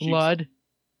have blush cheeks.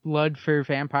 Blood for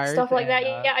vampires. stuff like that.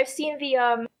 and, Yeah, I've seen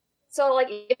the So like,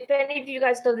 if any of you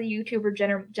guys know the YouTuber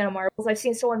Jenna Marbles, I've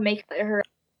seen someone make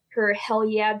her hell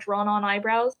yeah drawn on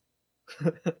eyebrows.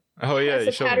 Oh yeah, It's you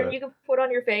a showed me pattern that. you can put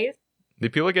on your face. The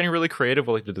people are getting really creative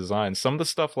with like the design. Some of the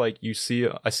stuff like I see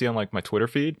on like my Twitter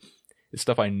feed, is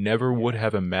stuff I never would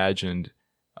have imagined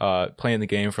playing the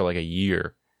game for like a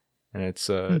year. And it's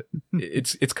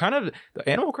it's kind of,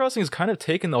 Animal Crossing has kind of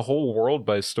taken the whole world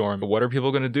by storm. What are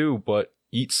people going to do but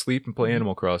eat, sleep, and play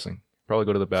Animal Crossing? Probably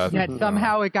go to the bathroom. Yet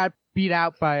somehow it got beat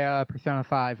out by Persona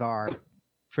 5R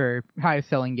for highest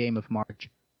selling game of March.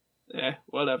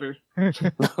 Whatever. Yeah,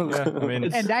 I mean,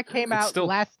 And that came It's out still-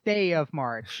 last day of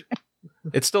March.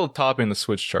 it's still topping the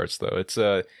Switch charts though. It's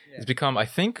become, I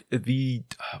think, the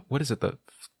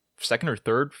second or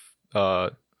third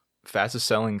fastest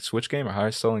selling Switch game or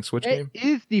highest selling Switch It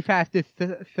game. is the fastest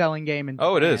selling game in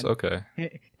Oh, it Japan. is. Okay.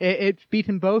 It's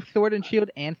beaten both Sword and Shield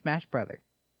and Smash Brothers.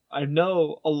 I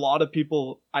know a lot of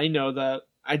people I know that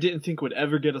I didn't think would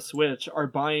ever get a Switch are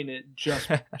buying it just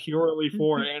purely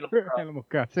for Animal Crossing. Animal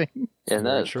Crossing. And Very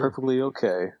that's true. perfectly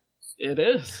okay. It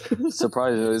is.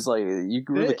 Surprisingly, it's like you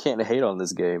really can't hate on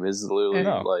this game. It's literally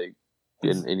No. like an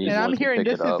easy And I'm one to hearing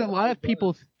pick this it is up. a lot of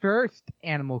people's first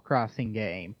Animal Crossing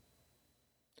game.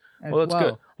 as Well, that's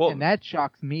good. Well, and that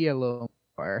shocks me a little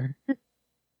more.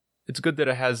 it's good that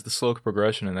it has the slow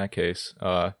progression in that case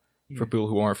for people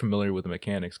who aren't familiar with the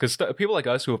mechanics. Because people like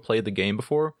us who have played the game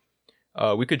before,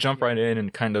 we could jump right in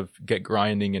and kind of get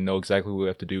grinding and know exactly what we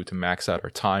have to do to max out our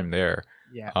time there.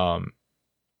 Yeah.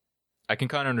 I can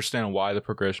kind of understand why the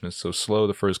progression is so slow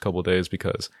the first couple of days,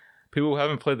 because people who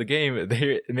haven't played the game,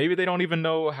 maybe they don't even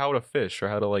know how to fish or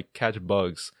how to like catch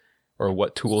bugs or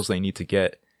what tools they need to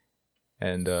get.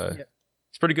 And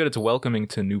it's pretty good. It's welcoming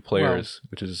to new players,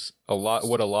 which is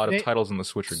what a lot of titles on the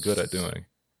Switch are good at doing.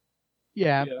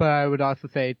 Yeah, Yeah. but I would also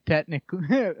say technically,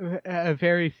 a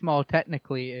very small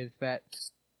technically is that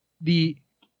the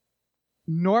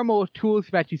normal tools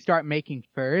that you start making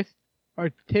first are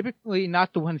typically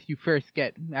not the ones you first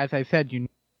get. As I said, you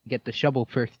get the shovel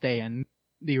first day in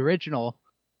the original,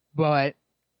 but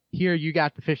here you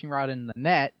got the fishing rod and the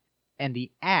net and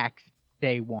the axe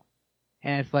day one.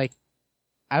 And it's like,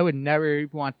 I would never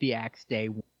want the axe day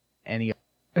one.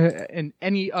 In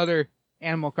any other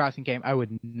Animal Crossing game, I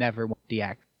would never want the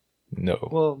axe. No.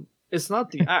 Well, it's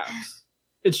not the axe.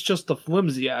 It's just the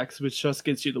flimsy axe, which just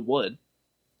gets you the wood.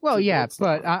 Well, yeah, It's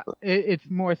not- but it's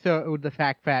more so the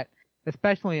fact that,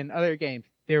 especially in other games,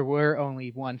 there were only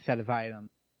one set of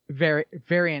items,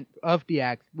 variant of the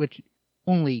axe, which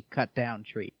only cut down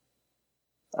trees.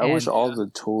 I wish And- all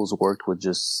the tools worked with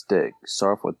just stick.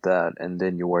 Start off with that, and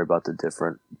then you worry about the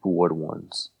different wood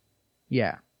ones.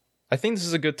 Yeah. I think this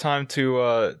is a good time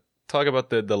to talk about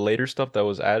the later stuff that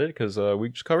was added, because we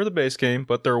just covered the base game,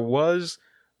 but there was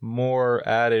more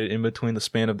added in between the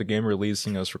span of the game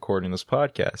releasing us recording this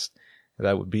podcast.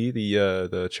 That would be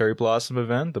the Cherry Blossom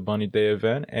event, the Bunny Day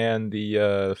event, and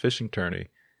the fishing tourney.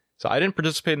 So I didn't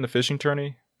participate in the fishing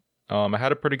tourney. I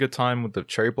had a pretty good time with the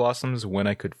cherry blossoms when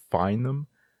I could find them.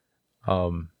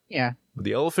 Yeah.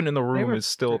 The elephant in the room were- is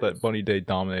still that Bunny Day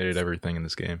dominated everything in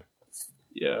this game.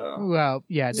 Yeah. Well,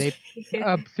 yeah, they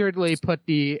absurdly put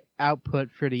the output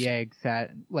for the eggs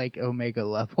at like Omega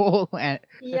level, and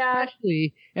Yeah.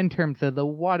 especially in terms of the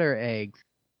water eggs.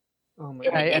 Oh my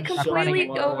It- god. it ended up completely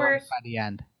running over- by the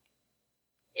end.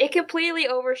 It completely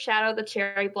overshadowed the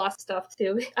cherry blossom stuff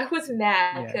too. I was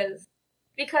mad Yeah.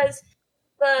 because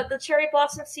the cherry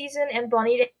blossom season and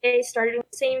bunny day started on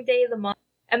the same day of the month,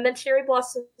 and then cherry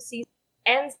blossom season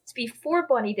ends before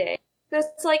bunny day. So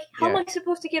it's like, how am Yeah. I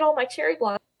supposed to get all my cherry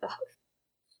blossom stuff?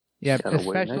 Yeah, Gotta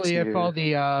wait next especially if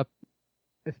year.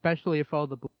 especially if all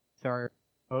the books are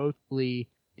mostly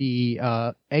the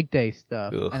egg day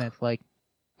stuff, Ugh. and it's like,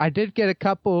 I did get a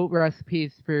couple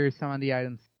recipes for some of the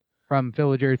items from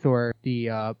villagers or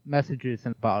the messages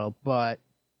in the bottle, but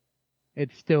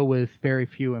it still was very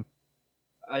few.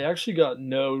 I actually got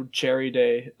no Cherry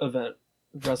Day event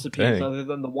recipes Dang. other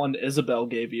than the one Isabel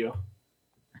gave you.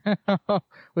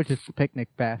 Which is the picnic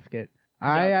basket.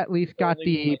 I Yeah, at least got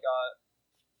only one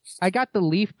I got the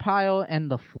leaf pile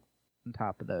and the on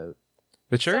top of those.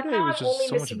 The cherry day Somehow was I'm only just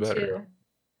so much missing better.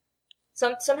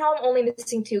 two. Somehow I'm only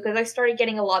missing two because I started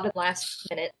getting a lot of last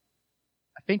minute.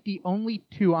 I think the only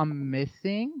two I'm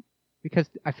missing, because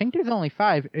I think there's only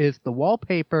 5, is the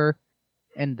wallpaper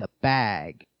and the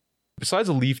bag. Besides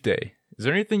a leaf day, is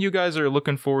there anything you guys are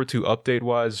looking forward to update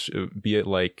wise, be it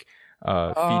like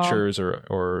features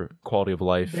or quality of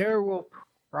life? There will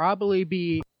probably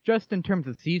be, just in terms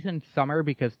of season, summer,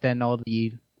 because then all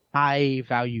the high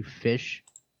value fish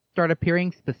start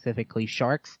appearing, specifically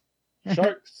sharks.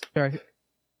 Sharks.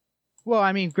 Well,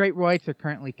 I mean, great whites are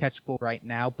currently catchable right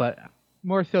now, but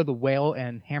more so the whale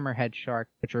and hammerhead shark,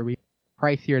 which are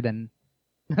pricier than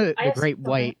the have great some-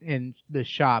 white in the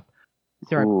shop,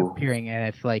 start Ooh. appearing, and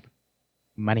it's like,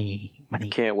 money. I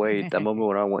can't wait. That moment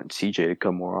when I want CJ to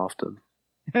come more often.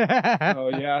 Oh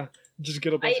yeah. Just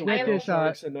get a bunch I- of I whale am-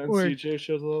 sharks and then or- CJ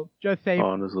shows up. Just say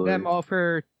Honestly. them all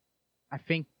for, I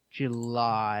think,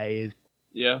 July.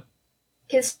 Yeah.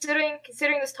 Considering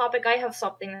this topic, I have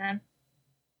something then.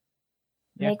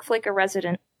 Yeah. Make Flick a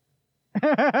resident.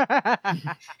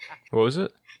 What was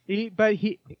it?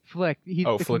 Flick, he's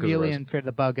Oh, the Flick is a chameleon for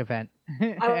the bug event. I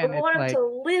And it's want him like,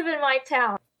 to live in my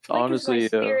town. Flick Honestly,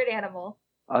 is my spirit animal.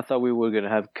 I thought we were gonna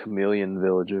have chameleon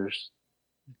villagers.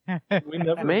 We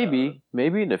never Maybe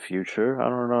in the future. I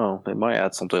don't know. They might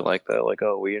add something like that. Like,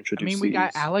 oh, we I introduced mean, we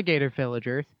got these. alligator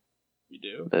villagers. We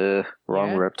do.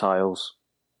 Wrong Yeah. reptiles.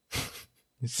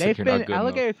 It's They've like you're not been good enough.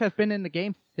 alligators have been in the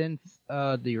game since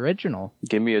the original.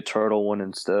 Give me a turtle one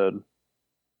instead.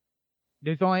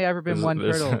 There's only ever been one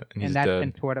There's- turtle, he's and that's dead.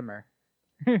 been Tortimer.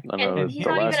 I know, And he's the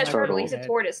not even last a turtle, turtle. he's a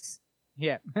tortoise.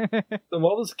 Yeah. Then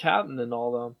what was Captain and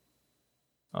all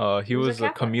them? He was a was a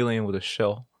kappa. chameleon with a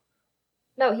shell.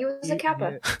 No, he was a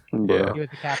kappa. Bruh. He was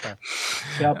a kappa.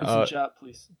 Kappas Uh, and chat,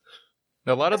 please.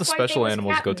 Now, a lot of the That's why special they was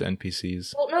animals go to Captain.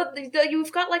 NPCs. Well, no,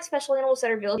 you've got like special animals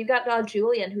that are village. You've got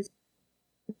Julian, who's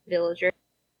a villager.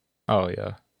 Oh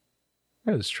yeah,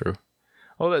 that is true.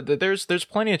 Well, there's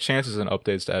plenty of chances and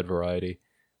updates to add variety.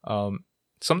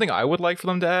 Something I would like for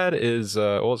them to add is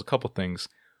there's a couple things.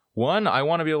 One, I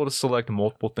want to be able to select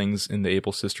multiple things in the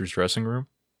Able Sisters dressing room.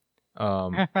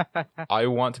 I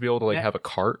want to be able to like have a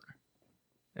cart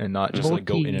and not just like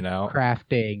go in and out.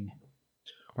 Crafting.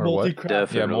 Or what?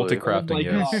 Multi-craft. Yeah, Definitely. multi-crafting. Oh my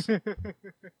Yes. God.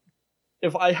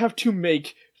 If I have to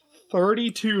make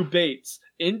 32 baits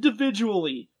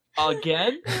individually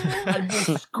again, I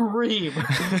will scream.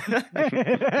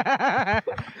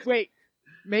 Wait,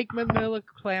 make manila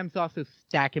clams also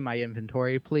stack in my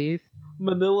inventory, please.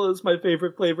 Manila is my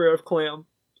favorite flavor of clam.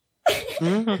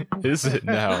 Is it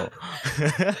now?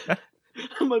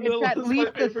 Manila It's at is least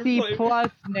my a favorite C flavor.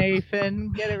 plus,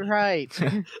 Nathan. Get it right.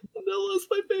 Manila is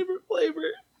my favorite flavor.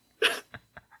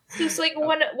 Just like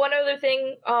one other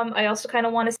thing, I also kind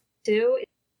of want to do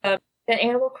that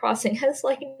Animal Crossing has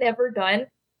like never done.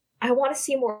 I want to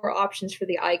see more options for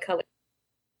the eye color,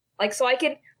 like so I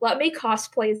can let me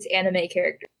cosplay as anime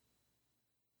character.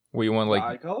 Well, you want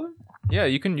Eye like color? yeah,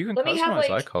 you can Let me have, customize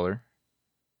like- eye color.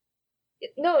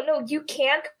 No, you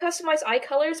can customize eye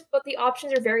colors, but the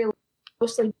options are very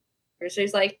mostly.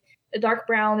 There's like a dark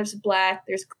brown, there's black,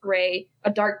 there's gray, a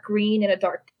dark green, and a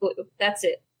dark blue. That's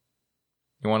it.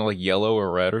 You want like yellow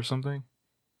or red or something?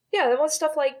 Yeah, I want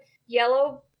stuff like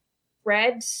yellow,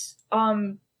 red,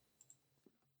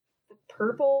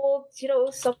 purple,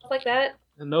 stuff like that.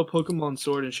 And no Pokemon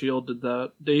Sword and Shield did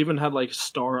that. They even had like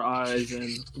star eyes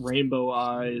and rainbow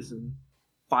eyes and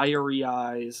fiery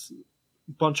eyes.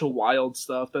 Bunch of wild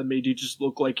stuff that made you just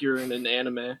look like you're in an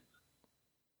anime.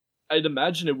 I'd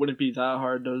imagine it wouldn't be that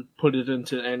hard to put it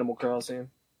into Animal Crossing.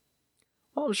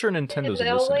 Well, I'm sure Nintendo's And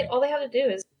all listening. they have to do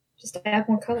is just add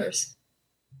more colors.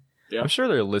 Yeah. I'm sure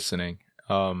they're listening.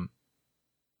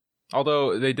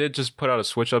 Although they did just put out a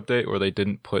Switch update where they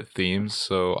didn't put themes,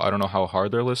 so I don't know how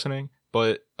hard they're listening.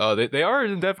 But they are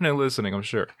definitely listening, I'm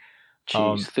sure.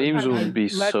 Jeez, themes would be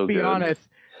Let's so be good. honest.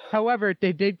 However,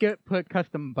 they did put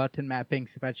custom button mapping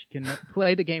so that you can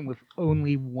play the game with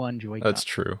only one Joy-Con. That's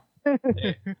true.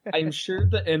 I'm sure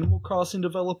the Animal Crossing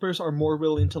developers are more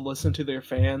willing to listen to their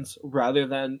fans rather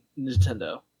than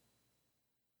Nintendo.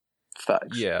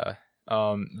 Facts. Yeah.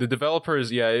 The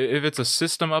developers, if it's a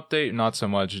system update, not so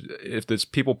much. If there's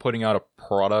people putting out a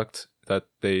product that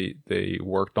they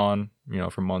worked on,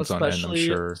 for months on end, I'm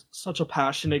sure. Such a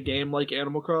passionate game like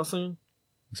Animal Crossing.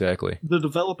 Exactly. The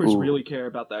developers Ooh. really care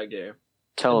about that game.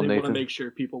 Tell and him, they want to Nathan. make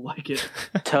sure people like it.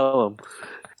 Tell him.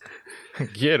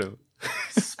 Get him.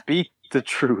 Speak the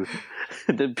truth.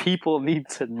 The people need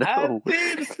to know.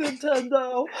 Themes,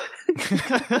 Nintendo!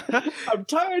 I'm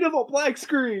tired of a black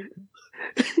screen!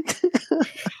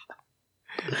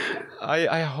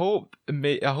 I hope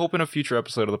in a future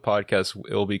episode of the podcast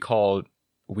it'll be called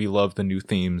 "We Love the New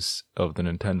Themes of the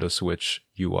Nintendo Switch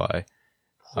UI."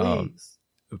 Please.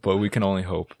 But we can only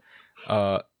hope.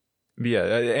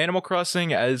 Animal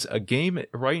Crossing as a game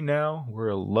right now,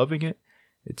 we're loving it.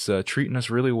 It's treating us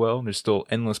really well. There's still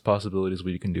endless possibilities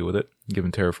we can do with it,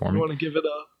 given terraforming. You want to give it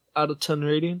a out of 10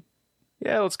 rating?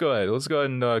 Yeah, let's go ahead. Let's go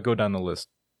ahead and go down the list.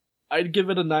 I'd give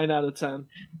it a 9 out of 10.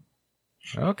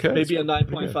 Okay. Maybe a that's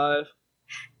pretty good. 9.5.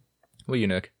 What you,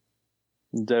 Nick?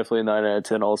 Definitely a 9 out of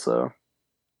 10 also.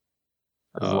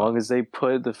 As long as they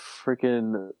put the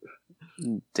freaking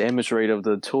damage rate of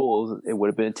the tools, it would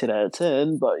have been 10 out of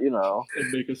 10, but And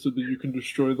make it so that you can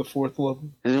destroy the 4th level.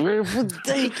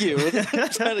 Thank you. I'm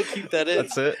trying to keep that in.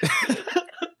 That's it.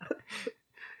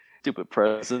 Stupid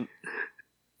present.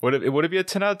 Would it be a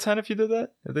 10 out of 10 if you did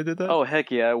that? If they did that? Oh,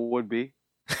 heck yeah, it would be.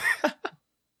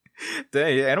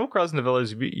 Dang, Animal Crossing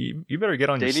developers, you better get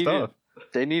on your stuff.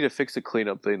 They need to fix the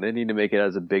cleanup thing. They need to make it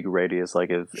as a big radius.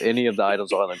 Like, if any of the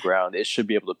items are on the ground, it should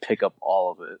be able to pick up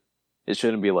all of it. It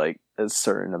shouldn't be like a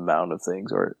certain amount of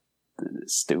things or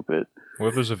stupid. What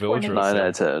if there's a villager? 9 out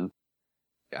of 10.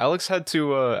 Alex had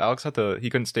to he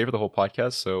couldn't stay for the whole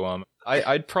podcast, so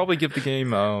I'd probably give the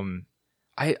game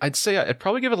I'd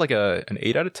probably give it like an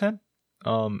 8 out of 10.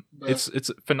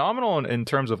 It's phenomenal in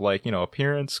terms of like,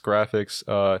 appearance,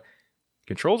 graphics,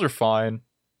 controls are fine.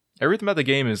 Everything about the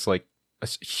game is like a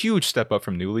huge step up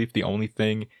from New Leaf. The only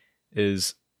thing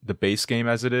is the base game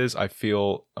as it is, I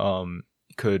feel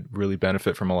could really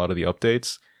benefit from a lot of the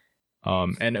updates.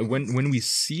 And when we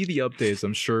see the updates,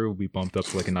 I'm sure we'll be bumped up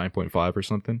to like a 9.5 or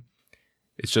something.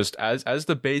 It's just as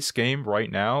the base game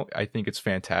right now, I think it's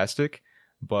fantastic,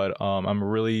 but I'm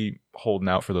really holding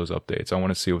out for those updates. I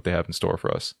want to see what they have in store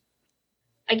for us.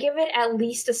 I give it at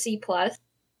least a C+.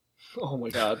 Oh my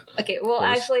god. Okay, well,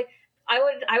 actually, I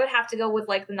would have to go with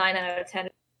like the 9 out of 10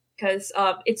 because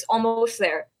it's almost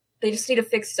there. They just need to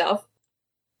fix stuff.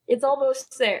 It's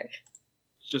almost there.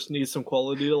 Just needs some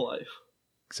quality of life.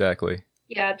 Exactly.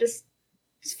 Yeah, just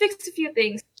fix a few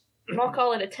things. I'll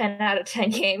call it a 10 out of 10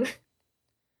 game.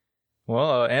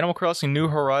 Well, Animal Crossing New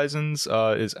Horizons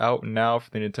is out now for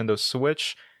the Nintendo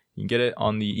Switch. You can get it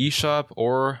on the eShop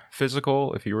or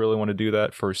physical if you really want to do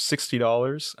that for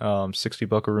 $60, 60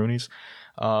 buckaroonies.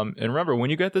 And remember, when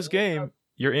you get this game,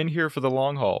 you're in here for the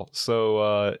long haul.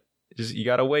 So you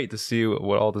gotta wait to see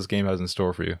what all this game has in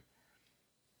store for you.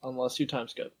 Unless you time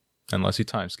skip. Unless you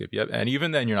time skip, yep. And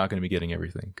even then, you're not going to be getting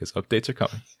everything because updates are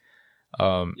coming.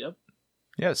 Yep.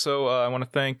 Yeah, so I want to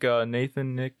thank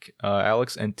Nathan, Nick,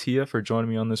 Alex, and Tia for joining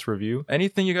me on this review.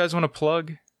 Anything you guys want to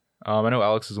plug? I know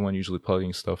Alex is the one usually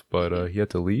plugging stuff, but he had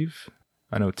to leave.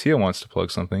 I know Tia wants to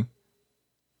plug something.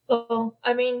 Oh,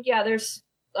 I mean, yeah, there's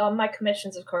my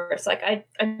commissions, of course. Like, I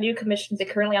do commissions that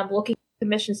currently I'm looking for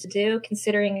commissions to do,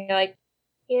 considering, like,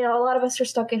 a lot of us are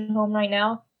stuck at home right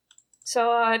now.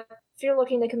 So, if you're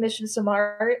looking to commission some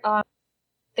art,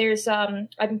 there's,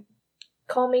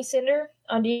 call me Cinder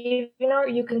on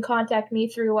DeviantArt. You can contact me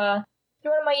through one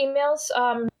of my emails,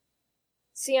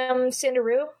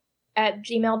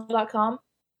 cmcinderoo@gmail.com.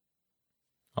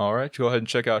 All right, go ahead and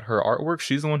check out her artwork.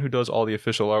 She's the one who does all the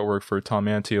official artwork for Tom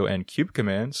Mantio and Cube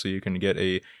Command, so you can get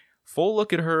a full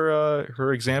look at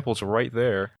her examples right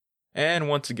there. And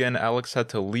once again, Alex had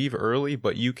to leave early,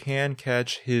 but you can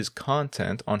catch his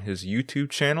content on his YouTube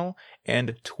channel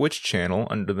and Twitch channel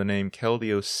under the name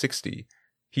Keldeo60.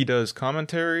 He does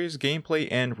commentaries, gameplay,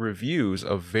 and reviews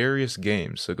of various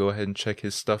games, so go ahead and check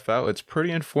his stuff out. It's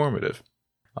pretty informative.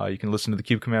 You can listen to the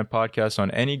Cube Command podcast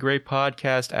on any great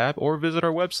podcast app or visit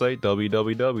our website,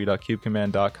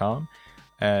 www.cubecommand.com.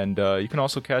 And you can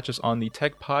also catch us on the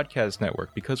Tech Podcast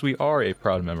Network because we are a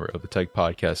proud member of the Tech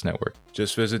Podcast Network.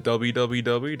 Just visit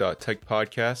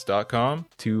www.techpodcast.com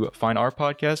to find our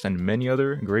podcast and many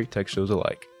other great tech shows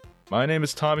alike. My name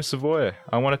is Tommy Savoya.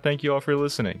 I want to thank you all for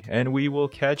listening, and we will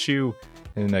catch you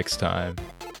next time.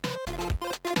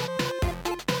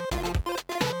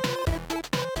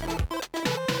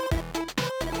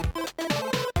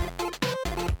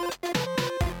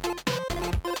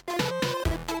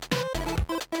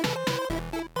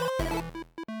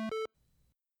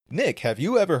 Nick, have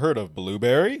you ever heard of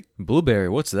Blueberry? Blueberry,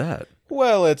 what's that?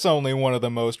 Well, it's only one of the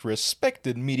most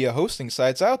respected media hosting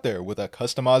sites out there with a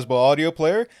customizable audio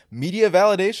player, media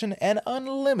validation, and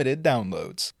unlimited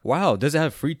downloads. Wow, does it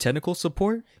have free technical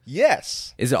support?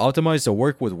 Yes. Is it optimized to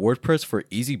work with WordPress for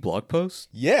easy blog posts?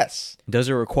 Yes. Does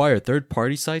it require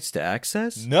third-party sites to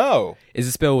access? No. Is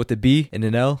it spelled with a B and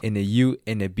an L and a U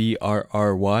and a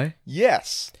BRRY?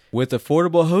 Yes. With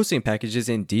affordable hosting packages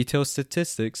and detailed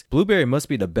statistics, Blueberry must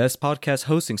be the best podcast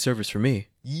hosting service for me.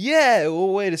 Yeah,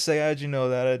 well, wait a second. How'd you know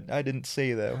that? I didn't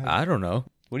say that. I don't know.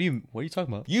 What are you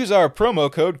talking about? Use our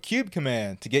promo code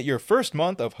CubeCommand to get your first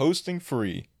month of hosting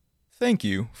free. Thank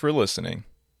you for listening.